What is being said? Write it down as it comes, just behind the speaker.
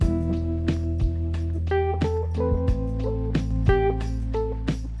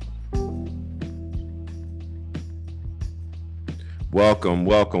Welcome,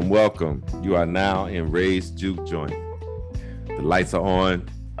 welcome, welcome. You are now in Ray's Juke Joint. The lights are on,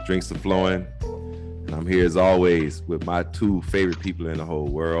 drinks are flowing, and I'm here as always with my two favorite people in the whole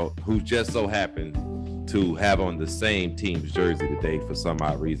world who just so happen to have on the same team's jersey today for some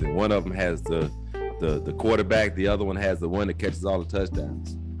odd reason. One of them has the quarterback, the other one has the one that catches all the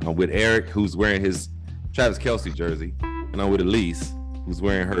touchdowns. I'm with Eric, who's wearing his Travis Kelce jersey, and I'm with Alise, who's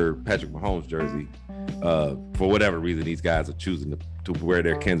wearing her Patrick Mahomes jersey. For whatever reason, these guys are choosing to wear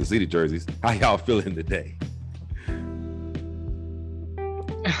their Kansas City jerseys. How y'all feeling today?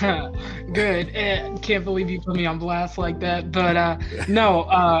 Good. Can't believe you put me on blast like that. But no,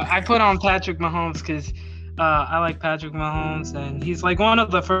 I put on Patrick Mahomes because I like Patrick Mahomes, and he's like one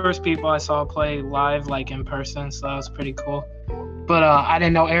of the first people I saw play live, like in person. So that was pretty cool. But I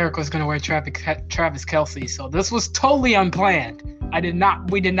didn't know Eric was going to wear Travis Kelce, so this was totally unplanned. We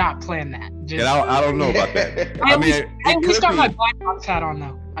did not plan that. I don't know about that. I got my black box hat on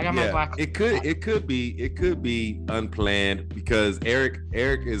though. I got my black. It could be unplanned because Eric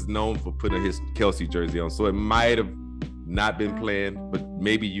is known for putting his Kelce jersey on, so it might have not been planned, but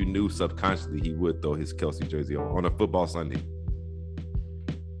maybe you knew subconsciously he would throw his Kelce jersey on a football Sunday.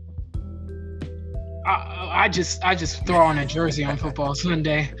 I just throw on a jersey on football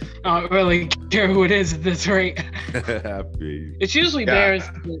Sunday. I don't really care who it is at this rate. It's usually Bears,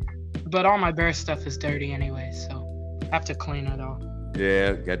 but all my Bears stuff is dirty anyway, so I have to clean it all.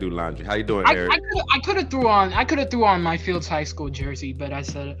 Yeah, gotta do laundry. How you doing, Eric? I could have threw on my Fields High School jersey, but I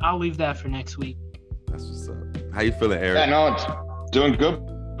said I'll leave that for next week. That's what's up. How you feeling, Eric? Yeah, no, it's doing good,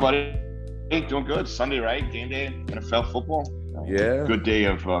 buddy. Doing good. Sunday, right? Game day, NFL football. Yeah. Good day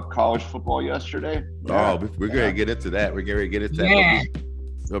of college football yesterday. Oh, we're going to get into that. We're going to get into that. Yeah.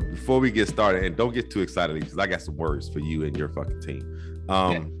 But before we get started, and don't get too excited because I got some words for you and your fucking team.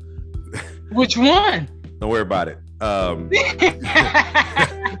 Which one? Don't worry about it. Don't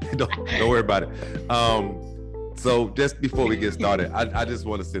worry about it. So just before we get started, I just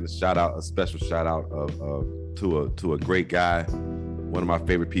want to send a special shout out to a great guy, one of my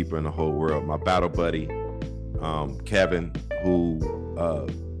favorite people in the whole world, my battle buddy, Kevin, who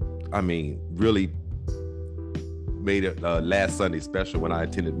really made it last Sunday special when I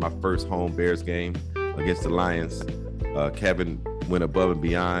attended my first home Bears game against the Lions. Kevin went above and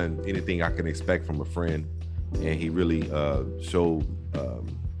beyond anything I can expect from a friend, and he really showed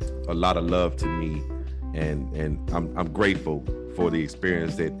a lot of love to me, and I'm grateful for the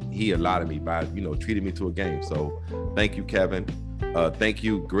experience that he allotted me by treating me to a game. So thank you, Kevin. Thank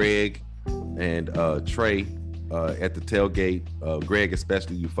you, Greg and Trey. At the tailgate, Greg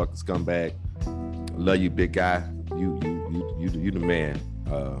especially, you fucking scumbag. Love you, big guy. You the man.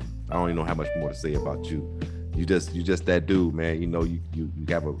 I don't even know how much more to say about you. You just that dude, man. You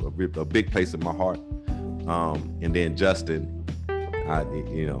have a big place in my heart. And then Justin,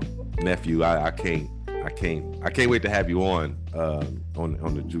 nephew, I can't wait to have you on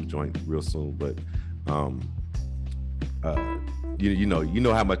the Juke Joint real soon. But you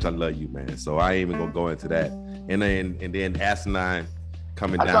know how much I love you, man. So I ain't even gonna go into that. And then Asinine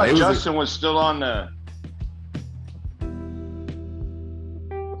coming down. I thought Justin was still on the.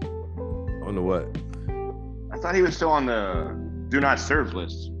 On the what? I thought he was still on the do not serve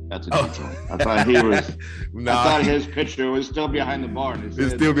list. That's a good joint. I thought he was. I thought his picture was still behind the bar.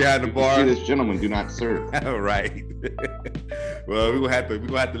 It's still behind the bar. See this gentleman do not serve. Right. Well, we're gonna have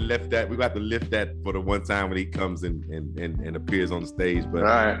to lift that. We're gonna have to lift that for the one time when he comes and appears on the stage. But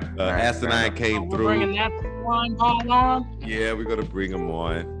Asinine came through. We're bringing that one ball on. Yeah, we're gonna bring him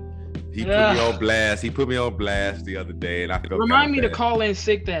on. He put me on blast. He put me on blast the other day, and I felt remind me to call in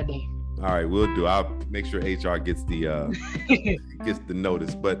sick that day. All right, we'll do. I'll make sure HR gets the gets the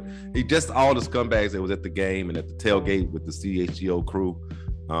notice. But he just all the scumbags that was at the game and at the tailgate with the CHGO crew.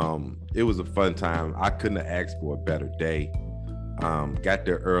 It was a fun time. I couldn't have asked for a better day. Got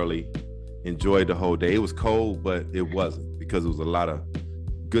there early, enjoyed the whole day. It was cold, but it wasn't, because it was a lot of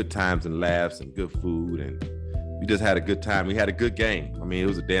good times and laughs and good food, and we just had a good time. We had a good game. I mean, it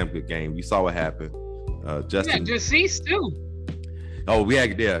was a damn good game. You saw what happened. Justin, good seats too. Oh, we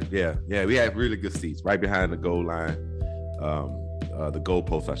had we had really good seats right behind the goal line, the goal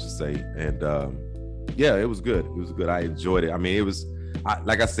post, I should say, and it was good. It was good. I enjoyed it. I mean,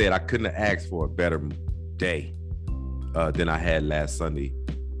 like I said, I couldn't have asked for a better day than I had last Sunday.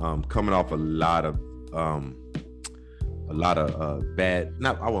 Coming off a lot of bad,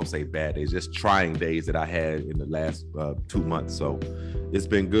 I won't say bad days, just trying days that I had in the last 2 months. So it's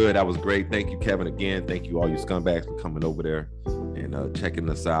been good. That was great. Thank you, Kevin, again. Thank you, all you scumbags, for coming over there and checking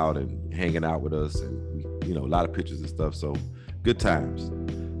us out and hanging out with us, and a lot of pictures and stuff. So good times.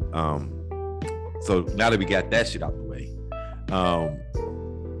 So now that we got that shit out the way,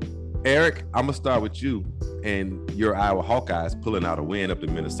 Eric, I'm gonna start with you and your Iowa Hawkeyes pulling out a win up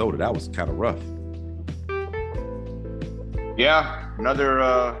in Minnesota. That was kind of rough. Yeah,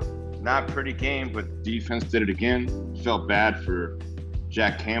 another not pretty game, but defense did it again. Felt bad for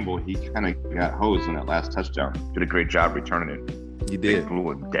Jack Campbell. He kind of got hosed on that last touchdown. Did a great job returning it. He did. They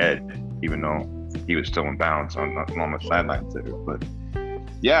blew it dead, even though he was still in bounds on the sidelines there. But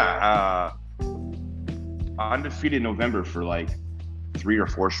yeah, undefeated in November for like 3 or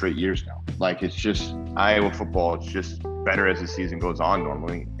 4 straight years now. Like, it's just Iowa football. It's just better as the season goes on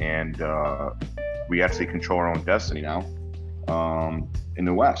normally, and we actually control our own destiny now. In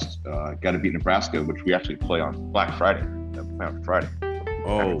the West, got to beat Nebraska, which we actually play on Black Friday.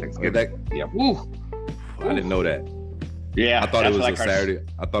 Oh, yeah. Ooh. I didn't know that. Yeah, I thought it was like a Saturday.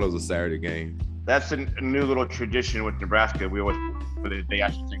 I thought it was a Saturday game. That's a new little tradition with Nebraska. We always, they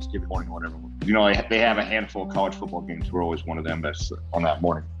actually Thanksgiving morning or whatever. You know, they have a handful of college football games. We're always one of them that's on that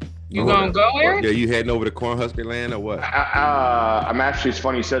morning. You gonna go, Eric? Yeah, you heading over to Cornhusker land or what? I'm actually. It's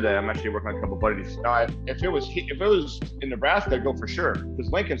funny you said that. I'm actually working on a couple of buddies. No, if it was in Nebraska, I'd go for sure. Because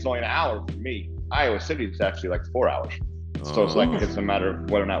Lincoln's only an hour from me. Iowa City is actually like 4 hours. So it's like it's a matter of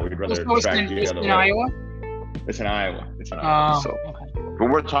whether or not we'd rather track the other way. Iowa? It's in Iowa. So, okay. But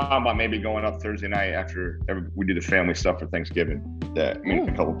we're talking about maybe going up Thursday night after we do the family stuff for Thanksgiving. That me and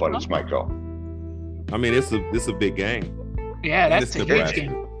a couple of buddies might go. I mean, it's a big game. Yeah, that's a huge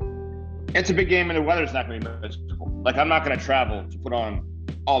game. It's a big game, and the weather's not going to be miserable. Like, I'm not going to travel to put on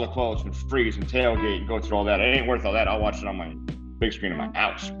all the clothes and freeze and tailgate and go through all that. It ain't worth all that. I'll watch it on my big screen in my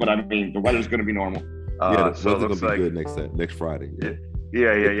house. But I mean, the weather's going to be normal. Yeah, the weather's going to be good next Friday.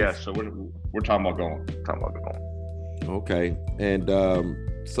 Yeah. So we're talking about going. Okay, and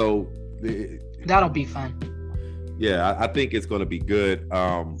so that'll be fun. Yeah, I think it's going to be good.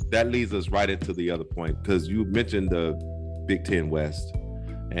 That leads us right into the other point, because you mentioned the Big Ten West.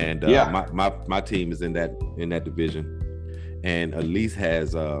 And my team is in that division, and Alise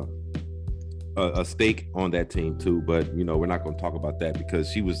has a stake on that team too. But we're not going to talk about that because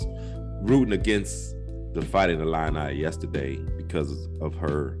she was rooting against the Fighting Illini yesterday because of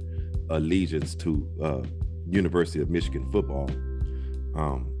her allegiance to University of Michigan football.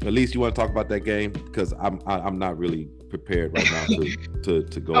 Alise, you want to talk about that game? Because I'm not really prepared right now to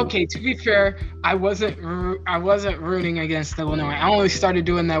go. Okay, to be fair, I wasn't rooting against Illinois. I only started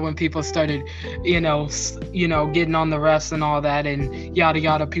doing that when people started, getting on the refs and all that, and yada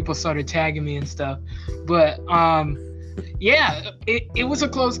yada. People started tagging me and stuff. But yeah, it was a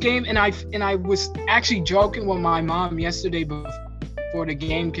close game, and I was actually joking with my mom yesterday before the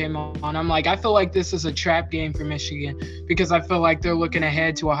game came on. I'm like, I feel like this is a trap game for Michigan, because I feel like they're looking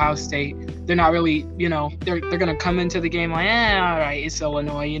ahead to Ohio State. They're not really, they're gonna come into the game like, all right, it's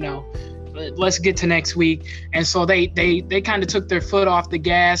Illinois, let's get to next week. And so they kind of took their foot off the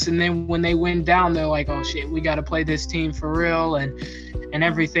gas, and then when they went down, they're like, oh shit, we got to play this team for real and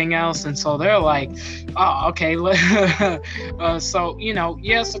everything else. And so they're like, oh, okay. So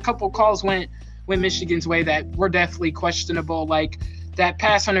yes, a couple calls went Michigan's way that were definitely questionable, like that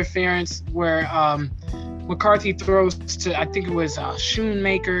pass interference where McCarthy throws to, I think it was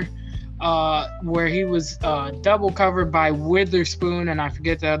Schoonmaker, where he was double covered by Witherspoon, and I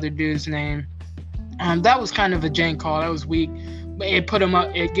forget the other dude's name. That was kind of a jank call. That was weak. It put him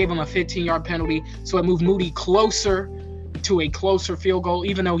up. It gave him a 15-yard penalty, so it moved Moody closer to a closer field goal,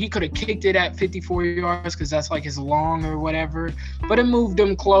 even though he could have kicked it at 54 yards because that's like his long or whatever. But it moved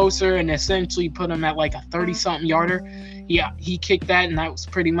him closer and essentially put him at like a 30-something yarder. Yeah, he kicked that, and that was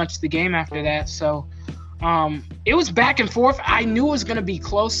pretty much the game after that. So it was back and forth. I knew it was going to be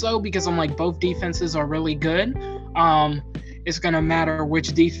close, though, because I'm like, both defenses are really good. It's going to matter which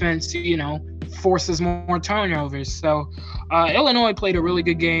defense, forces more turnovers. So Illinois played a really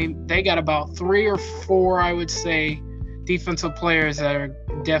good game. They got about 3 or 4, I would say, defensive players that are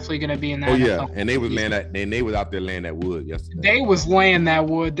definitely going to be in that. Oh yeah, and they was they was out there laying that wood yesterday. They was laying that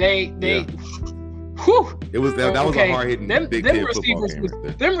wood. Whew. It was that was a hard hitting Big Ten football game.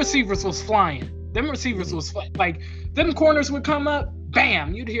 Them receivers was flying. Them receivers was like them corners would come up,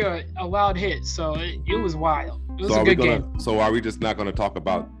 bam, you'd hear a loud hit. So it was wild. It was a good game. So are we just not going to talk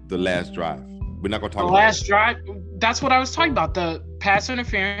about the last drive? We're not going to talk about the last drive. That's what I was talking about. The pass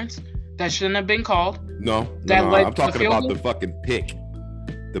interference that shouldn't have been called. No, I'm talking about the fucking pick.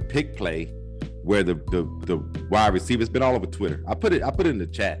 The pick play where the wide receiver, it's been all over Twitter. I put it in the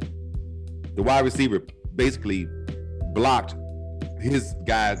chat. The wide receiver basically blocked his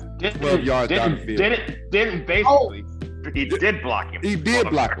guys 12 yards down the field. He did block him. He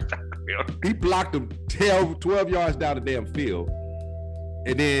did block him. He blocked him 12 yards down the damn field.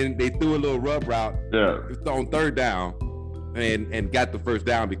 And then they threw a little rub route on third down. and got the first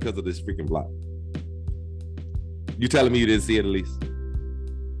down because of this freaking block. You telling me you didn't see it, Alise?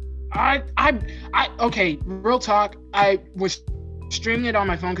 Okay, real talk. I was streaming it on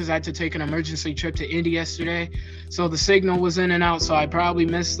my phone because I had to take an emergency trip to Indy yesterday, so the signal was in and out, so I probably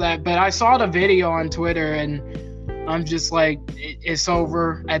missed that. But I saw the video on Twitter, and I'm just like, it's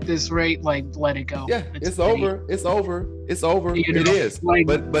over at this rate. Like, let it go. Yeah, it's over. It's over. It's over. You know, it is. like,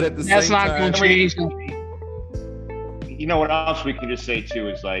 but at the that's same not time, going to change. You know what else we can just say too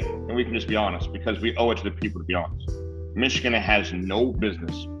is like, and we can just be honest because we owe it to the people to be honest. Michigan has no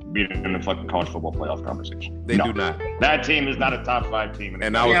business being in the fucking college football playoff conversation. They do not. That team is not a top 5 team.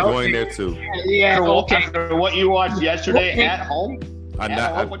 And I was going there too. Yeah, okay. After what you watched yesterday at home,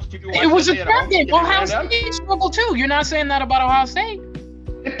 it was a tough game. Ohio State struggled too. You're not saying that about Ohio State.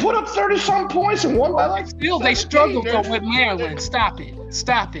 They put up 30-some points and won by like. Still, they struggled though with Maryland. Stop it.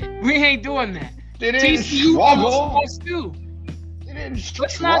 We ain't doing that. They didn't TCU struggle.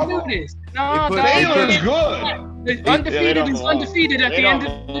 Let's not do this. No, Baylor's good. Undefeated is undefeated at the end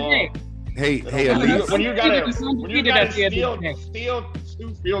of the day. Hey, Alise. When you gotta steal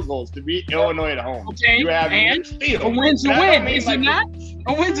 2 field goals to beat Illinois at home, you have a win's a win, is it not?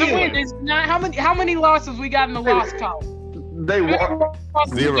 A win's a win, is it not? How many losses we got in the loss column? They won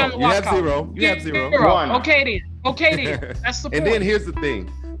 0. You have 0. You have 0. 1. Okay then. That's the point. And then here's the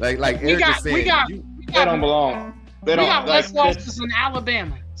thing, like Eric is saying, they don't belong. We got less losses in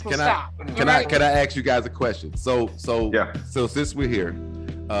Alabama. So stop. Can I ask you guys a question? So since we're here,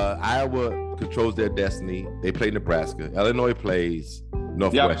 Iowa controls their destiny. They play Nebraska. Illinois plays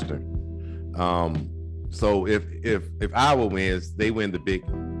Northwestern. Yep. So if Iowa wins, they win the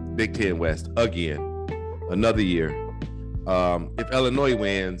Big Ten West again, another year. If Illinois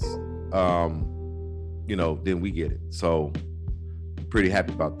wins, then we get it. So pretty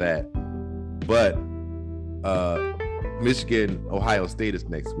happy about that. But Michigan, Ohio State is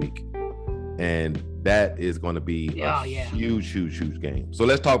next week, and that is going to be a huge game. So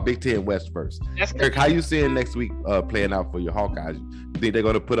let's talk Big Ten West first. Eric, how you seeing next week playing out for your Hawkeyes? You think they're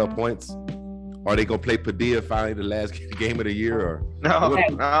going to put up points? Are they going to play Padilla finally the last game of the year? Or no.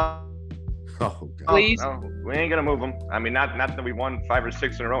 Oh, God. Please. No, we ain't gonna move them. I mean, not that we won 5 or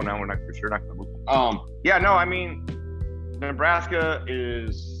 6 in a row. Now we're not for sure not gonna move them. I mean, Nebraska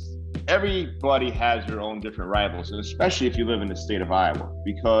is. Everybody has their own different rivals, and especially if you live in the state of Iowa,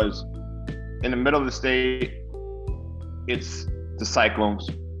 because in the middle of the state, it's the Cyclones.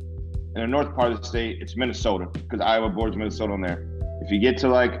 In the north part of the state, it's Minnesota, because Iowa borders Minnesota on there. If you get to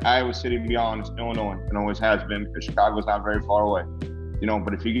like Iowa City and beyond, it's Illinois. It always has been, because Chicago's not very far away.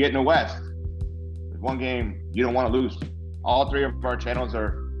 But if you get in the West, there's one game you don't want to lose. All 3 of our channels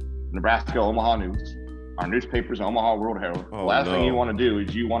are Nebraska Omaha News. Our newspapers, Omaha World Herald. The last thing you want to do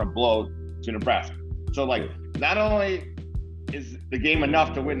is you want to blow to Nebraska. So, not only is the game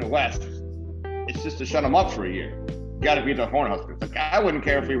enough to win the West, it's just to shut them up for a year. You got to beat the Cornhuskers. Like, I wouldn't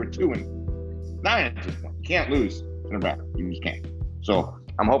care if we were 2-9 at this point. You can't lose to Nebraska. You just can't. So,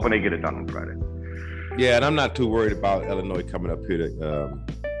 I'm hoping they get it done on Friday. Yeah, and I'm not too worried about Illinois coming up here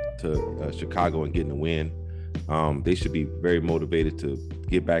to Chicago and getting a win. They should be very motivated to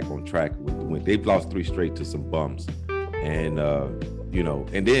get back on track with the win. They've lost 3 straight to some bums, and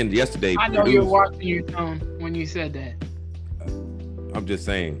and then yesterday. I know you're watching your tone when you said that. I'm just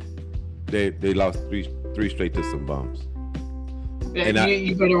saying, they lost 3 straight to some bums. Yeah,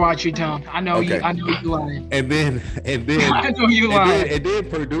 you better watch your tone. I know you. I know you lying. And then I know you lying. And then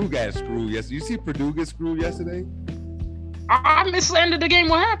Purdue got screwed yesterday. You see Purdue get screwed yesterday? I missed the end of the game.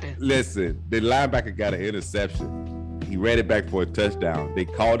 What happened? Listen, the linebacker got an interception. He ran it back for a touchdown. They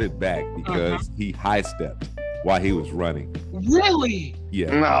called it back because he high stepped while he was running. Really?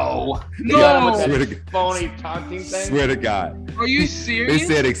 Yeah. No. Swear to God. Phony taunting thing. Swear to God. Are you serious? They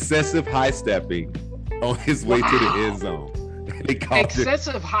said excessive high stepping on his way to the end zone. They called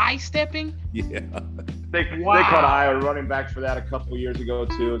excessive high stepping? Yeah. They caught Iowa running back for that a couple years ago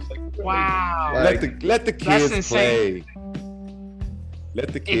too. It's like, wow. Let the kids play.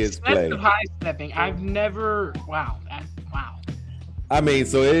 Let the kids play. Excessive high stepping. I've never. Wow. Wow. I mean,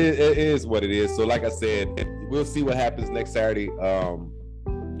 so it is what it is. So, like I said, we'll see what happens next Saturday.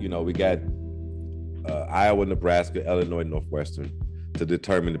 We got Iowa, Nebraska, Illinois, Northwestern to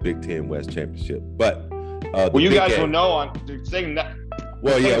determine the Big Ten West championship. But you guys will know on saying that.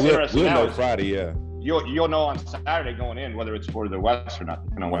 Well, yeah, we'll know Friday. Yeah, you'll know on Saturday going in whether it's for the West or not,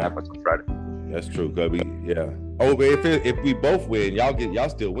 depending on what happens on Friday. That's true. Cause Oh, but if we both win, y'all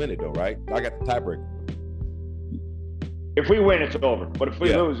still win it though, right? I got the tiebreaker. If we win, it's over. But if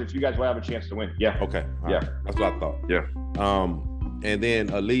we lose, if you guys will have a chance to win, yeah. Okay. Right. That's what I thought. Yeah. And then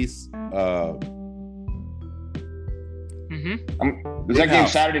Alise, Is that game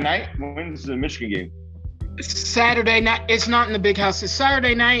Saturday night? When's the Michigan game? Saturday night. It's not in the big house. It's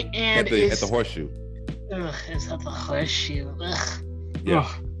Saturday night, and at the Horseshoe. It's at the Horseshoe. Ugh. Yeah.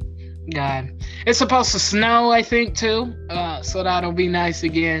 Oh, God. It's supposed to snow, I think, too. So that'll be nice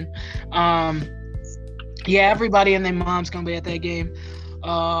again. Yeah, everybody and their mom's gonna be at that game.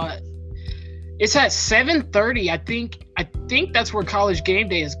 It's at 7:30. I think that's where College Game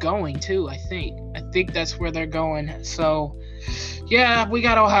Day is going too. I think that's where they're going. So, yeah, we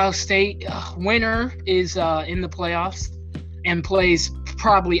got Ohio State. Winner is in the playoffs and plays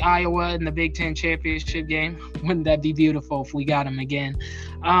probably Iowa in the Big Ten championship game. Wouldn't that be beautiful if we got them again?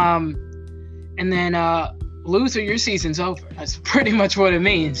 And then loser, your season's over. That's pretty much what it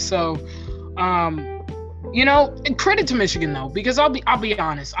means. So, credit to Michigan though, because I'll be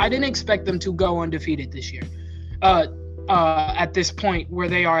honest, I didn't expect them to go undefeated this year. At this point where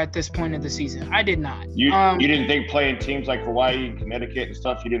they are at this point of the season, I did not. You didn't think playing teams like Hawaii, Connecticut, and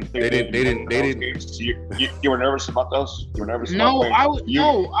stuff. You didn't think they didn't. So you were nervous about those. You were nervous. No,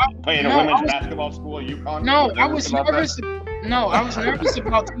 playing a women's basketball school at UConn. No, I was nervous. No, I was nervous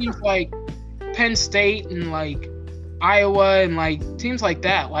about teams like Penn State and like Iowa and like teams like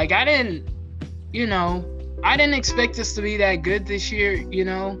that. Like I didn't expect us to be that good this year.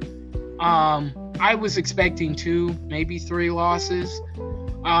 I was expecting 2, maybe 3 losses,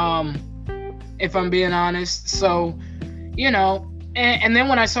 if I'm being honest. So, and then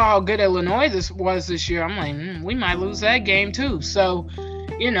when I saw how good Illinois was this year, I'm like, we might lose that game too. So,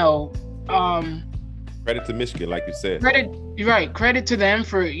 credit to Michigan, like you said. Credit to them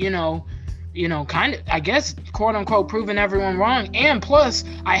for, kind of, I guess, quote unquote, proving everyone wrong. And plus,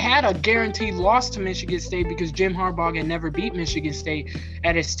 I had a guaranteed loss to Michigan State because Jim Harbaugh had never beat Michigan State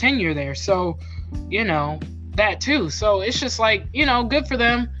at his tenure there. So, that too. So it's just like, good for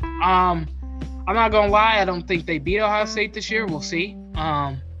them. I'm not going to lie. I don't think they beat Ohio State this year. We'll see. They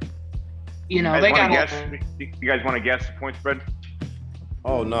got. You guys want to guess the point spread?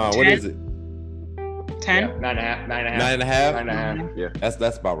 Oh, no. 10? What is it? 10? Yeah, 9.5. 9.5? Yeah.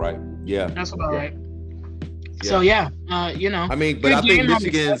 That's about right. Yeah. That's about right. Yeah. So, yeah, I mean, but I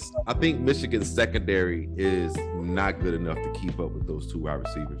think Michigan's secondary is not good enough to keep up with those 2 wide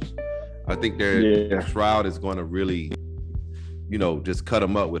receivers. I think Stroud is going to really, just cut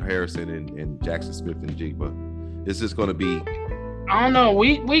them up with Harrison and Jackson Smith and Jigba. It's just going to be. I don't know.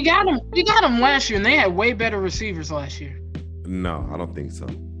 We got them. We got them last year, and they had way better receivers last year. No, I don't think so.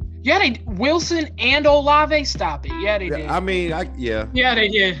 Yeah, Wilson and Olave. Stop it. Yeah, they did. I mean, Yeah, they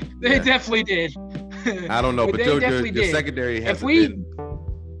did. They definitely did. I don't know, but your secondary hasn't been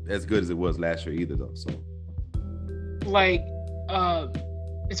as good as it was last year either, though. So,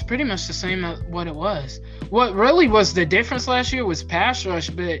 it's pretty much the same as what it was. What really was the difference last year was pass rush,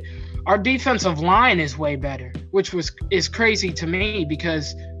 but our defensive line is way better, which is crazy to me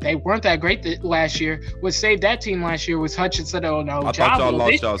because they weren't that great last year. What saved that team last year was Hutchinson. I thought y'all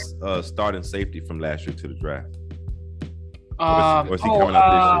lost y'all starting safety from last year to the draft. Or is he coming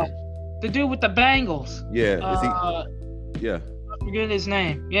out this year? The dude with the Bengals. Yeah. Is he? Yeah. I forget his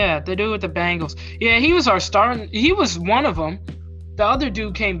name. Yeah, the dude with the Bengals. Yeah, he was our starting. He was one of them. The other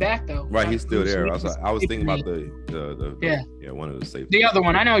dude came back though. Right, he's still there. I was thinking about the one of the safeties. The other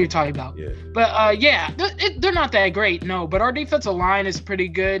one, I know what you're talking about. Yeah. But they're not that great, no. But our defensive line is pretty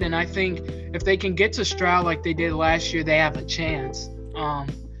good, and I think if they can get to Stroud like they did last year, they have a chance.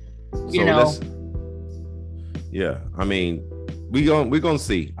 Yeah, I mean, we're gonna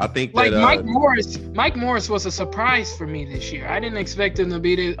see. I think like that, Mike Morris was a surprise for me this year. I didn't expect him to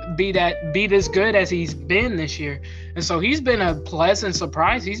be as good as he's been this year, and so he's been a pleasant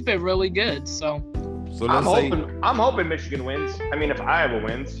surprise. He's been really good. So I'm hoping Michigan wins. I mean, if Iowa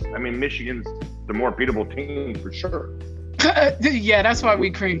wins, I mean Michigan's the more beatable team for sure. Yeah, that's why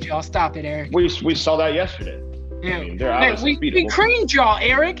we creamed y'all. Stop it, Eric. We saw that yesterday. Yeah, I mean, we creamed y'all,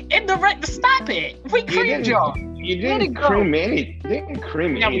 Eric. Stop it. We creamed y'all. You didn't cream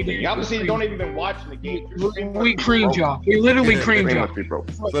anything. Obviously, you don't even been watching the game. We creamed y'all. We literally creamed y'all.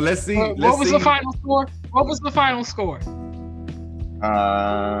 So let's see. What was the final score?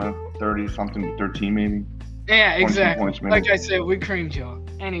 30-something to 13, maybe. Yeah, exactly. Points, like I said, we creamed y'all.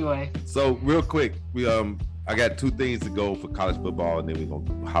 Anyway. So real quick, I got 2 things to go for college football, and then we're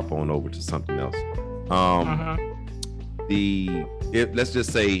gonna hop on over to something else.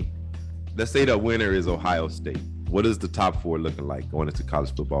 Let's say the winner is Ohio State. What is the top 4 looking like going into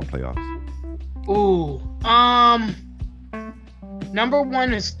college football playoffs? Ooh, number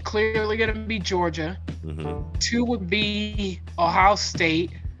 1 is clearly going to be Georgia. 2 would be Ohio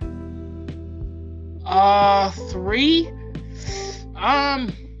State. 3,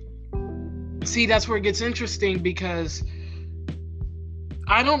 see, that's where it gets interesting because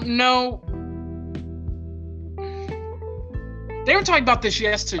I don't know. They were talking about this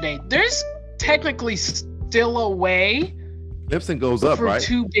yesterday. There's technically still a way Clemson goes up, for right?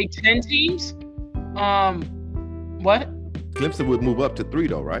 two Big Ten teams. What? Clemson would move up to 3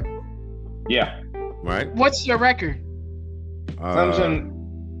 though, right? Yeah. Right. What's their record? Clemson.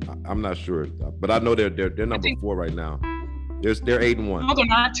 I'm not sure, but I know they're number 4 right now. They're 8-1. No, they're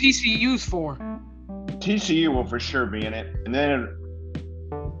not. TCU's 4. TCU will for sure be in it, and then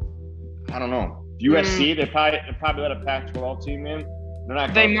I don't know. USC, they probably let a Pac-12 team in. They're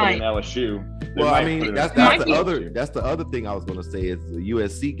not going to put in LSU. Well, I mean, that's the other thing I was going to say is the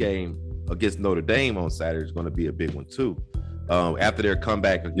USC game against Notre Dame on Saturday is going to be a big one too. After their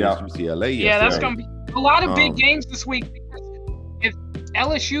comeback against UCLA. Yeah, that's going to be a lot of big games this week. Because if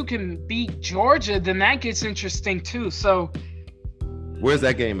LSU can beat Georgia, then that gets interesting too. So, where's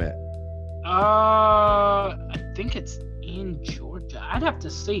that game at? I think it's in Georgia. I'd have to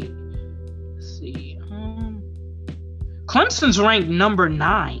see. Let's see. Clemson's ranked number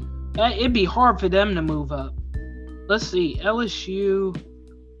 9. It'd be hard for them to move up. Let's see. LSU.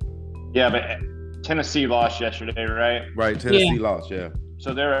 Yeah, but Tennessee lost yesterday, right? Right. Tennessee lost. Yeah.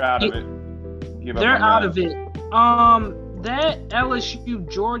 So they're out of it. They're out of it. That LSU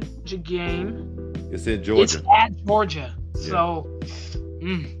Georgia game. It's in Georgia. It's at Georgia. Yeah. So.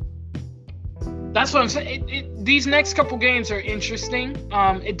 That's what I'm saying. These next couple games are interesting.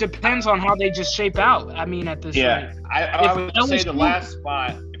 It depends on how they just shape out. I mean, at this rate. I would say the last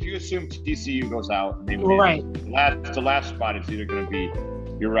spot, if you assume TCU goes out, they win, right. The last spot is either going to be,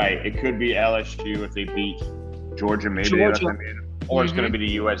 you're right, it could be LSU if they beat Georgia, maybe. Or it's going to be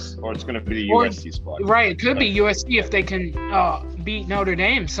the US, or it's going to be the USC spot. Right, it could be USC if they can beat Notre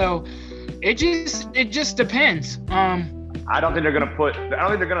Dame. So it just depends. I don't think they're going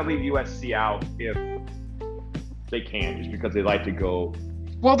to leave USC out if they can, just because they like to go.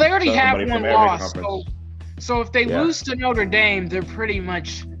 Well, they already have one loss, so if they lose to Notre Dame, they're pretty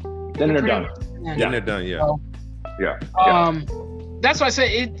much. Then they're done. Then they're done. Yeah. So, yeah. That's why I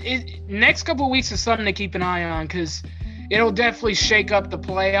said it. Next couple of weeks is something to keep an eye on because it'll definitely shake up the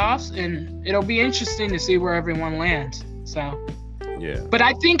playoffs, and it'll be interesting to see where everyone lands. So. Yeah. But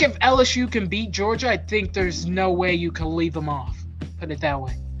I think if LSU can beat Georgia, I think there's no way you can leave them off. Put it that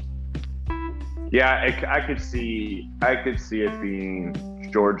way. Yeah, I could see it being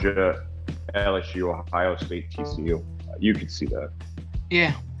Georgia, LSU, Ohio State, TCU. You could see that.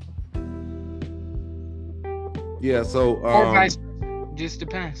 Yeah. Yeah. So. Or vice versa. Just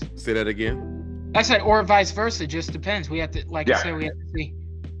depends. Say that again. I said, or vice versa. Just depends. We have to, I said, we have to see.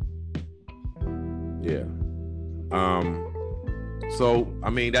 Yeah. So I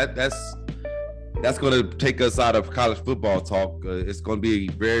mean that's going to take us out of college football talk. It's going to be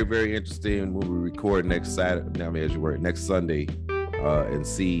very, very interesting when we record next Saturday. I mean, as you were next Sunday, and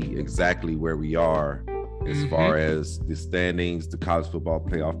see exactly where we are as far as the standings, the college football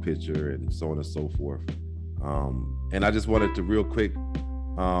playoff picture, and so on and so forth. And I just wanted to real quick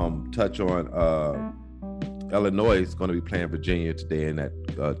touch on Illinois is going to be playing Virginia today in that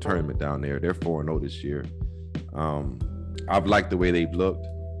tournament down there. They're 4-0 this year. I've liked the way they've looked.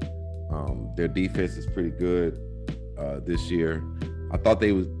 Their defense is pretty good this year. I thought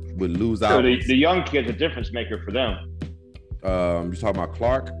they would lose out. So the young kid's a difference maker for them. You talking about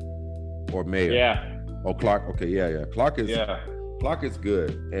Clark or Mayer? Yeah. Oh, Clark. Okay, yeah. Clark is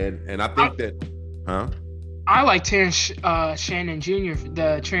good, and I think that, I like Terrence Shannon Jr.,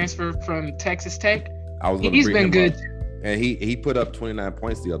 the transfer from Texas Tech. He's been good, and he put up 29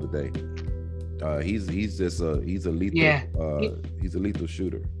 points the other day. He's a lethal he's a lethal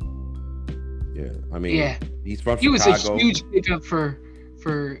shooter. Yeah, I mean, he's from Chicago. He was a huge pickup for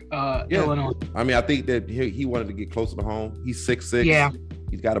Illinois. I mean, I think that he wanted to get closer to home. He's 6'6". Yeah,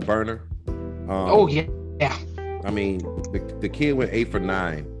 he's got a burner. Yeah. I mean, the kid went 8 for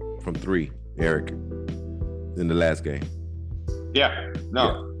 9 from 3, Eric, in the last game. Yeah,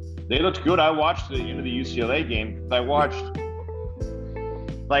 they looked good. I watched the end of the UCLA game. I watched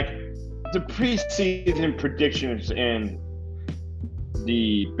the preseason predictions in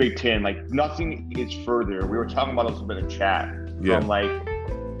the Big Ten. Nothing is further. We were talking about a little bit in chat from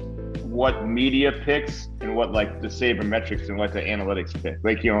what media picks and what the sabermetrics and what the analytics pick.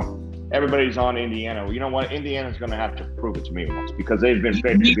 Everybody's on Indiana. Well, you know what? Indiana's going to have to prove it to me once because they've been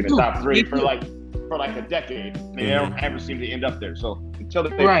picked to be in the top 3 for a decade. They don't ever seem to end up there. So until they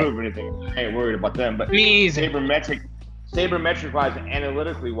prove anything, I ain't worried about them. But sabermetric wise and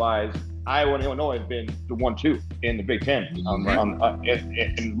analytically wise, Iowa and Illinois have been the 1-2 in the Big Ten.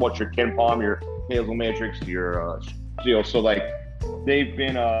 And what's your Ken Palm, your Hazel Matrix, your Steel. So they've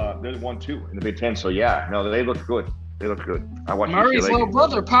been they're the 1-2 in the Big Ten. So they look good. They look good. I watched Murray's UCLA little game.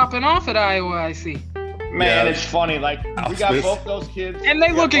 brother popping off at Iowa, I see. Man, Yeah. it's funny. Like, we got both those kids. And they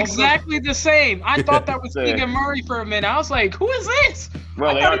We got look both exactly the same. I thought that was Yeah. Keegan Murray for a minute. I was like, who is this? Well,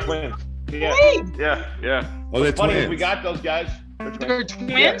 I they thought are it was twins. Yeah, Wade. yeah. Oh, they're What's funny is twins. we got those guys. They're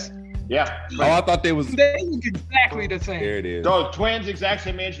twins? Yeah. Oh, I thought they was. They look exactly the same. There it is. So twins, exact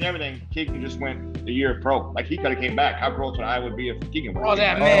same age and everything. Keegan just went a year pro. Like, he could have came back. How gross would I would be if Keegan went? Oh,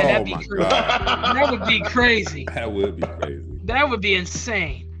 that man, that'd be my crazy. God. That would be crazy. That would be crazy. That would be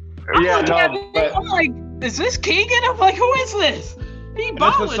insane. Yeah, I'm, no, but I'm like, is this Keegan? I'm like, who is this? He and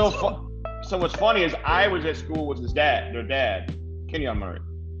this was balling. so fun. So what's funny is I was at school with his dad, their dad, Kenyon Murray.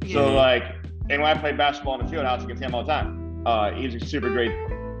 So Yeah. like, and when I played basketball in the field, I was against him all the time. He's a super great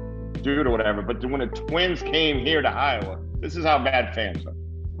dude or whatever. But when the twins came here to Iowa, this is how bad fans are.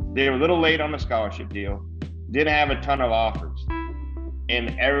 They were a little late on the scholarship deal, didn't have a ton of offers,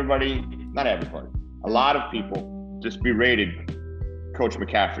 and everybody, not everybody, a lot of people just berated Coach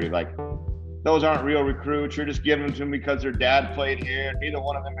McCaffrey. Like, those aren't real recruits. You're just giving them to them because their dad played here. Neither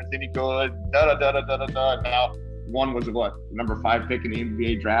one of them is any good. Da da da da da da. Now one was what, number 5 pick in the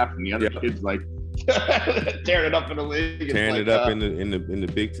NBA draft, and the other kid's like tearing it up in the league. Tearing it up in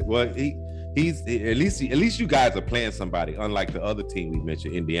the Big Ten. Well, he's at least you guys are playing somebody. Unlike the other team we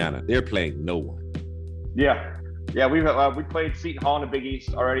mentioned, Indiana, they're playing no one. Yeah. We played Seton Hall in the Big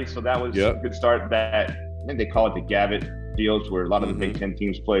East already, so that was a good start. That I think they call it the Gavitt deals, where a lot of the Big Ten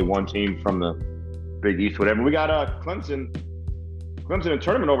teams play one team from the Big East, whatever. We got Clemson a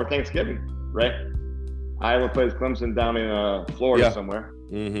tournament over Thanksgiving, right? Iowa plays Clemson down in Florida somewhere.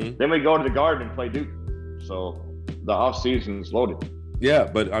 Mm-hmm. Then we go to the Garden and play Duke. So the off season is loaded. Yeah,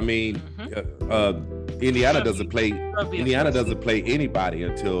 but I mean, Indiana doesn't play. Indiana doesn't play anybody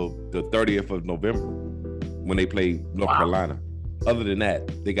until the 30th of November when they play North Carolina. Other than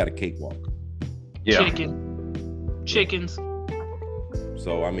that, they got a cakewalk. Yeah. Chickens.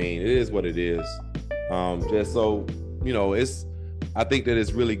 So I mean, it is what it is. Just so you know, I think that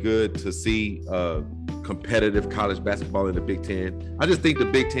it's really good to see competitive college basketball in the Big Ten. I just think the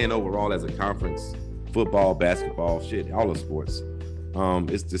Big Ten overall as a conference, football, basketball, shit, all the sports,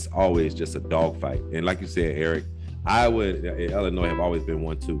 it's just always just a dogfight. And like you said, Eric, Iowa and Illinois have always been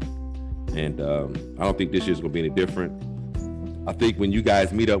 1-2. And I don't think this year's going to be any different. I think when you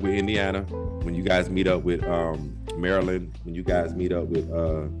guys meet up with Indiana, when you guys meet up with Maryland, when you guys meet up with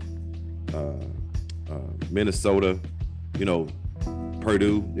Minnesota, you know,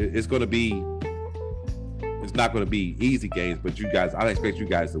 Purdue, it's not going to be easy games, but I expect you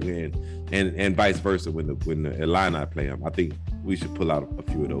guys to win, and vice versa when the Illini play them. I think we should pull out a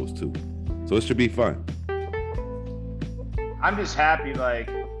few of those too. So it should be fun. I'm just happy, like,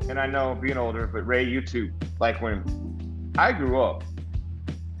 and I know being older, but Ray, you too. Like, when I grew up,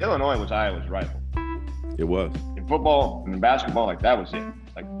 Illinois was Iowa's rival. It was. In football and in basketball, like, that was it.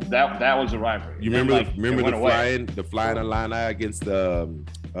 Like, that was a rivalry. You remember Like, the flying Illini against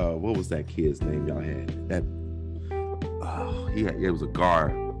what was that kid's name y'all had? That it was a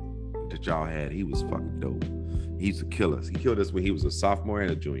guard that y'all had. He was fucking dope. He used to kill us. He killed us when he was a sophomore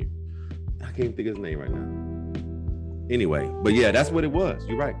and a junior. I can't think of his name right now. Anyway, but yeah, that's what it was.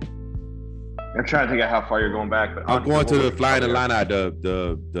 You're right. I'm trying to think of how far you're going back, but I'm going to the flying Illini,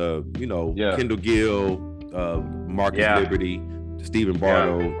 the Kendall Gill, Marcus Liberty, Stephen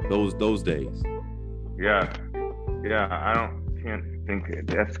Bardo, those days. Yeah, I can't think.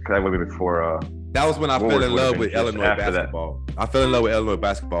 That would be before. That was when I fell in love with just Illinois after basketball. I fell in love with Illinois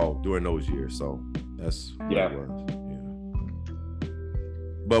basketball during those years, so that's what it was. Yeah.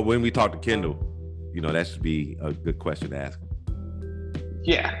 But when we talk to Kendall, you know, that should be a good question to ask him.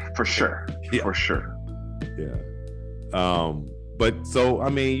 Yeah, for sure. Yeah. For sure. Yeah. But so I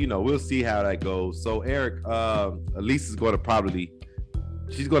mean, you know, we'll see how that goes. So Eric, Alise is going to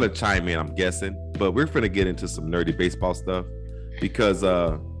she's going to chime in, I'm guessing. But we're going to get into some nerdy baseball stuff because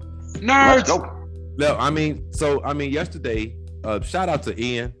Nerds. No, I mean, yesterday, shout out to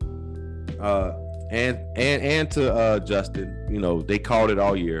Ian, and to Justin. You know, they called it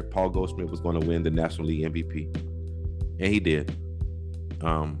all year. Paul Goldschmidt was going to win the National League MVP, and he did.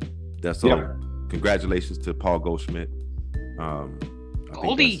 Congratulations to Paul Goldschmidt.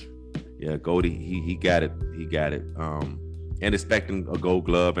 Goldie. Yeah, Goldie. He got it. He got it. And expecting a Gold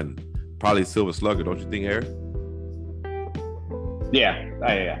Glove and probably Silver Slugger, don't you think, Eric? Yeah,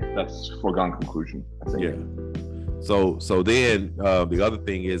 that's a foregone conclusion, I think. Yeah. So then the other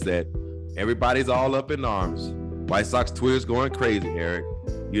thing is that everybody's all up in arms. White Sox Twitter's going crazy, Eric.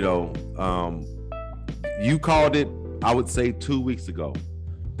 You know, you called it, I would say 2 weeks ago,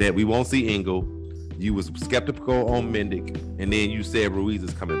 that we won't see Engel. You was skeptical on Mendick, and then you said Ruiz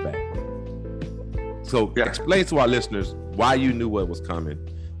is coming back. So explain to our listeners why you knew what was coming,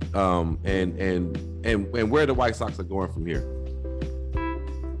 and where the White Sox are going from here.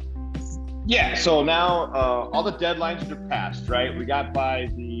 Yeah, so now all the deadlines are passed, right? We got by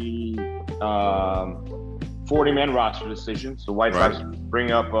the 40-man roster decision. So White Sox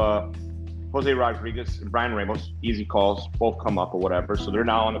bring up Jose Rodriguez and Brian Ramos. Easy calls, both come up or whatever. So they're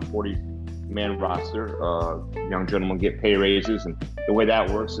now on the 40-man roster. Young gentlemen get pay raises. And the way that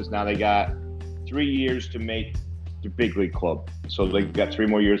works is now they got 3 years to make the big league club. So they got 3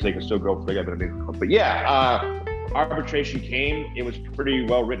 more years. They can still go for the big league club. But arbitration came. It was pretty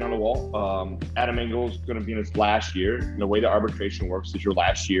well written on the wall. Adam Engel's going to be in his last year. And the way the arbitration works is your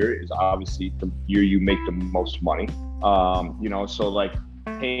last year is obviously the year you make the most money. So like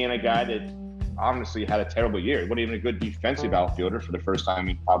paying a guy that honestly had a terrible year. He wasn't even a good defensive outfielder for the first time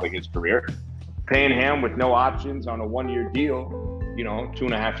in probably his career. Paying him with no options on a 1-year deal,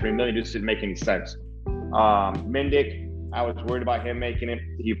 $2.5-3 million just didn't make any sense. Mendick, I was worried about him making it.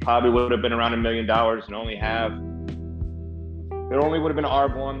 He probably would have been around $1 million and it only would have been an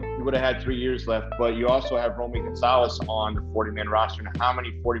ARB1. He would have had 3 years left, but you also have Romy Gonzalez on the 40-man roster. And how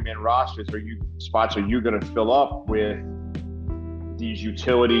many 40-man spots are you going to fill up with these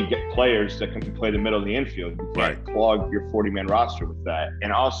utility players that can play the middle of the infield? You can't plug your 40-man roster with that.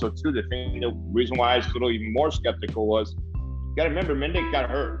 And also, too, the reason why I was a little even more skeptical was, you got to remember, Mendick got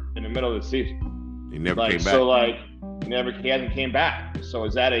hurt in the middle of the season. He never came back. So, he hasn't came back. So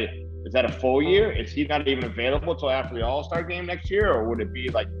is that a full year? Is he not even available until after the All-Star game next year? Or would it be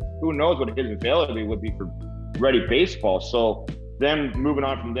who knows what his availability would be for Ready Baseball? So them moving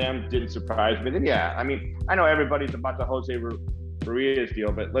on from them didn't surprise me. Then, I know everybody's about the Jose Ruiz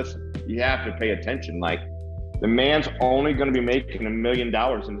deal, but listen, you have to pay attention. The man's only going to be making $1 million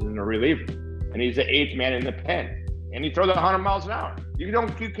in a reliever, and he's the 8th man in the pen, and he throws 100 miles an hour. You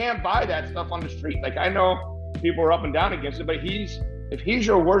can't buy that stuff on the street. I know people are up and down against it, but if he's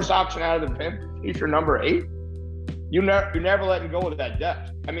your worst option out of the pen, he's your number 8. You're never letting go of that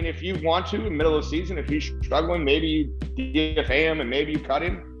depth. If you want to, in the middle of the season, if he's struggling, maybe you DFA him and maybe you cut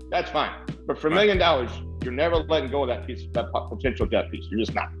him. That's fine. But for $1 million, you're never letting go of that potential depth piece. You're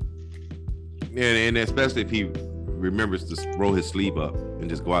just not. And especially if he remembers to roll his sleeve up and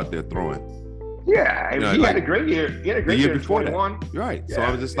just go out there throwing. Yeah, he had a great year. He had a great year in 21. Right. Yeah, so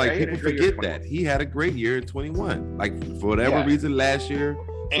I was just people forget that. He had a great year in 21. For whatever reason last year,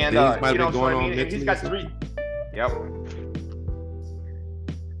 and things might have been going on. He's got 3. Yep.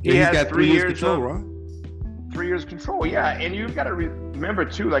 He's got 3 years control, right? 3 years control, yeah. And you've got to remember,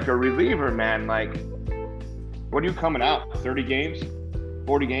 too, a reliever, man, what are you coming out? 30 games?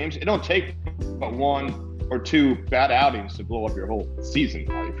 40 games? It don't take but 1 or 2 bad outings to blow up your whole season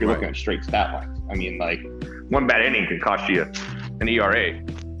if you're looking at straight stat lines. 1 bad inning can cost you an ERA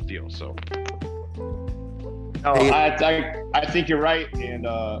deal. So, I think you're right. And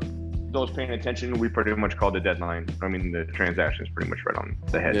those paying attention, we pretty much called the deadline. The transaction is pretty much right on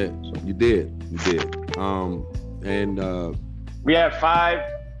the head. Yeah, so. You did. We have 5.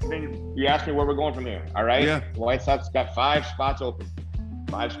 You asked me where we're going from here. All right. Yeah. The White Sox got 5 spots open.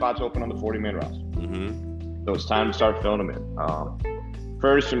 5 spots open on the 40-man roster. Mm-hmm. So it's time to start filling them in.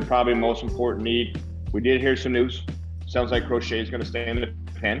 First and probably most important need, we did hear some news. Sounds like Crochet is going to stay in the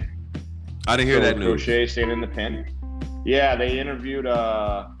pen. I didn't hear that news. Crochet staying in the pen. Yeah, they interviewed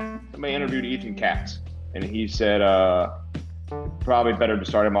Ethan Katz, and he said probably better to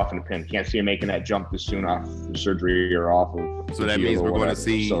start him off in the pen. Can't see him making that jump this soon off the surgery or off of. So that means we're going to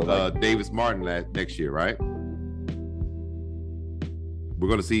see Davis Martin next year, right? We're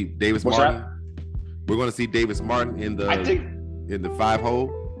going to see Davis Martin. That? We're going to see Davis Martin in the 5-hole.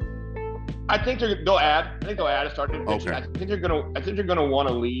 I think they'll add. I think they'll add a starting pitcher. Okay. I think they're gonna want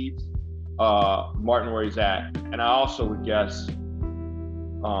to leave Martin where he's at, and I also would guess,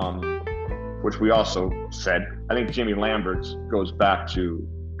 which we also said, I think Jimmy Lamberts goes back to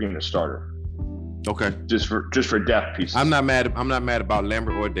being a starter. Okay. Just for depth pieces. I'm not mad about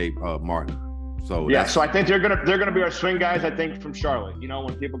Lambert or Dave Martin. So yeah, so I think they're gonna be our swing guys. I think from Charlotte.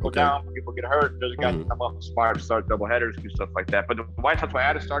 When people go down, people get hurt. There's a guy come up smart to start double headers, do stuff like that. But the White Sox will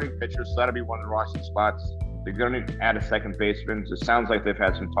add a starting pitcher, so that'll be one of the roster spots. They're gonna add a second baseman. It sounds like they've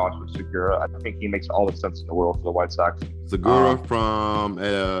had some talks with Segura. I think he makes all the sense in the world for the White Sox. Segura from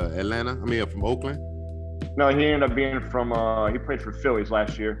Atlanta. From Oakland. No, he ended up being from. He played for Phillies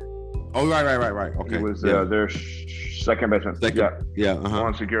last year. Oh, right. Okay. He was their second baseman. Yeah.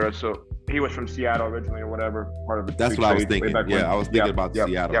 Juan Segura. So. He was from Seattle originally or whatever, part of the That's what I was thinking. I was thinking about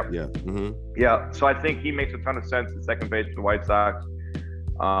Seattle. Yeah. Mm-hmm. Yeah. So I think he makes a ton of sense at second base for the White Sox.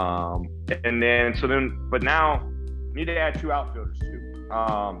 But now you need to add 2 outfielders too.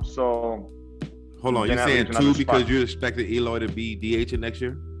 So Hold on, then you're that saying leaves another 2 because spot. you're expecting Eloy to be DH next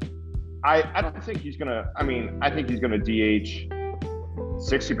year? I don't think he's gonna. I mean, I think he's gonna DH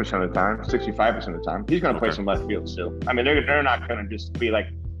 60% of the time, 65% of the time. He's gonna play Okay. some left field still. I mean, they're not gonna just be like,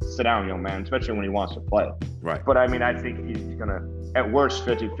 sit down, young man, especially when he wants to play. Right. But I mean, I think he's gonna, at worst,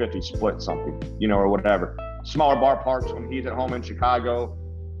 50-50 split something, or whatever. Smaller ballparks when he's at home in Chicago,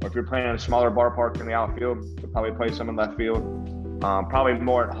 or if you're playing in a smaller ballpark in the outfield, you'll probably play some in left field. Probably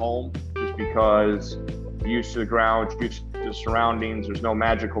more at home, just because used to the ground, used to the surroundings. There's no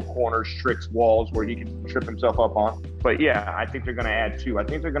magical corners, tricks, walls where he can trip himself up on. But yeah, I think they're going to add 2. I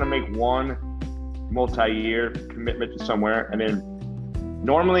think they're going to make 1 multi-year commitment to somewhere, and then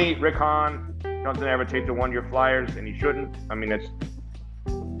normally Rick Hahn doesn't ever take the 1-year flyers, and he shouldn't. I mean, that's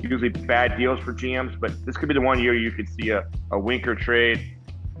usually bad deals for GMs, but this could be the 1 year you could see a Winker trade,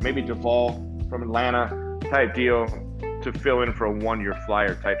 maybe Duvall from Atlanta type deal to fill in for a 1-year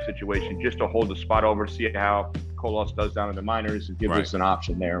flyer type situation, just to hold the spot over, see how Colos does down in the minors, and give us an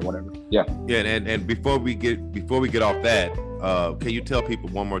option there or whatever. Yeah. Yeah, and before we get off that, can you tell people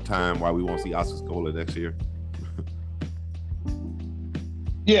one more time why we won't see Oscar Scola next year?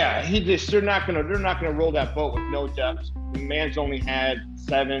 Yeah, they're not gonna roll that boat with no depth. The man's only had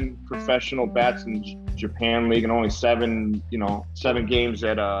 7 professional bats in Japan League and only 7 games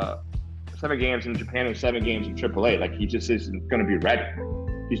at 7 games in Japan and 7 games in AAA. Like, he just isn't going to be ready.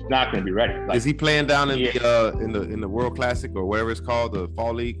 He's not going to be ready. Like, is he playing down in the World Classic or whatever it's called, the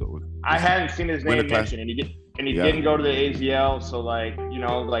Fall League? Or I hadn't seen his name mentioned, and he didn't go to the AZL. So like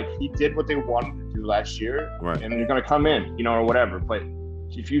he did what they wanted to do last year, right? And he's going to come in, or whatever. But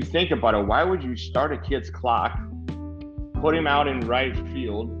if you think about it, why would you start a kid's clock, put him out in right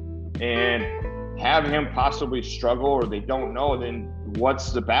field, and have him possibly struggle, or they don't know? Then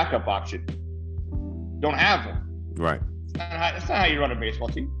what's the backup option? Don't have him. Right. That's not how you run a baseball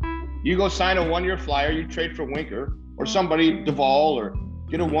team. You go sign a 1-year flyer, you trade for Winker or somebody, Duvall, or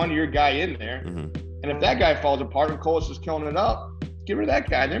get a 1-year guy in there. Mm-hmm. And if that guy falls apart and Colas is killing it up, get rid of that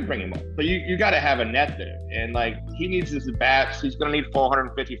guy, then bring him up. But you got to have a net there. And like, he needs his bats. He's going to need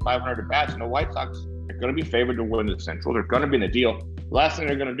 450, 500 at bats. And the White Sox are going to be favored to win the Central. They're going to be in the deal. The last thing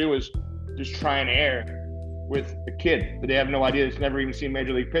they're going to do is just try and air with a kid that they have no idea, that's never even seen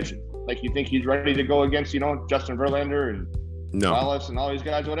Major League pitching. Like, you think he's ready to go against, Justin Verlander and Wallace and all these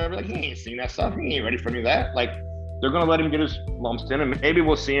guys, whatever? Like, he ain't seen that stuff. He ain't ready for any of that. Like, they're going to let him get his lumps in, and maybe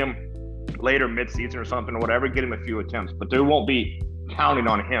we'll see him later mid-season or something or whatever, get him a few attempts. But they won't be counting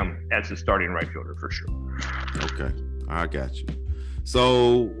on him as the starting right fielder for sure. Okay. I got you.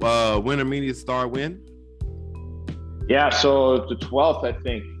 So, winter media star when? Yeah, so the 12th, I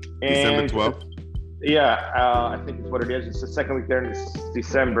think. December 12th? Yeah, I think it's what it is. It's the second week there in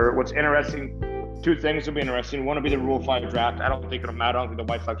December. What's interesting, 2 things will be interesting. One will be the Rule 5 draft. I don't think it'll matter. I don't think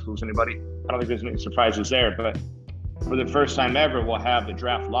the White Sox lose anybody. I don't think there's any surprises there. But for the first time ever, we'll have the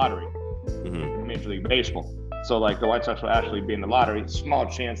draft lottery in Major League Baseball. So, like, the White Sox will actually be in the lottery. Small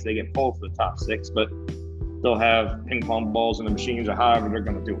chance they get pulled for the top 6, but they'll have ping pong balls in the machines or however they're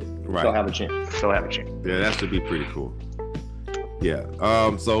going to do it. Right. They'll have a chance. Yeah, that should be pretty cool. Yeah.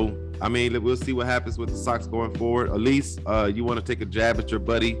 So, I mean, we'll see what happens with the Sox going forward. Alise, you want to take a jab at your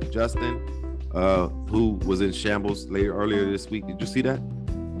buddy, Justin, who was in shambles earlier this week. Did you see that?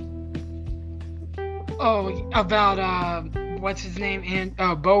 Oh, about, what's his name?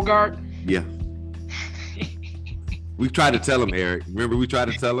 Bogart? Yeah. We tried to tell him, Eric. Remember we tried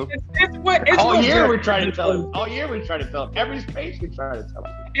to tell him? All year we tried to tell him. Every space we tried to tell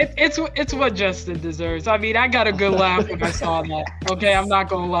him. It's what Justin deserves. I mean, I got a good laugh when I saw that. Okay, I'm not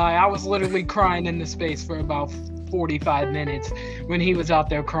gonna lie. I was literally crying in the space for about 45 minutes when he was out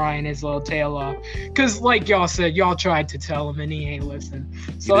there crying his little tail off. Cause like y'all said, y'all tried to tell him and he ain't listened.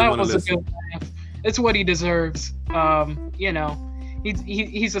 So that was a good laugh. It's what he deserves. He's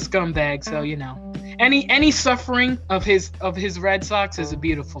a scumbag. So any suffering of his Red Sox is a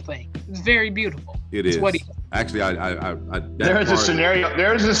beautiful thing. It's very beautiful. It's what he. Actually, there's a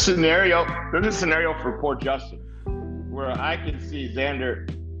scenario for poor Justin where I can see Xander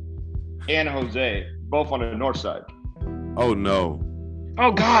and Jose both on the north side. Oh no!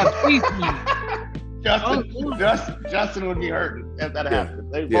 Oh God! Please. Justin would be hurting if that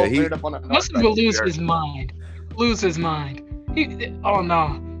happened. They both ended up on the north side. Justin will lose his mind. Oh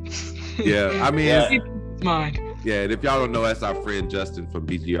no. Yeah, I mean, his mind. Yeah, and if y'all don't know, that's our friend Justin from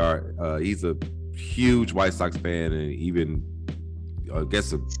BGR. He's a huge White Sox fan, and even I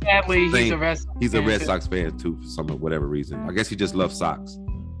guess sadly he's a Red Sox. He's a Red Sox fan too for whatever reason. I guess he just loves Sox.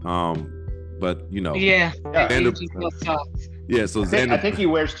 But Xander, he loves Sox. Yeah, so I think he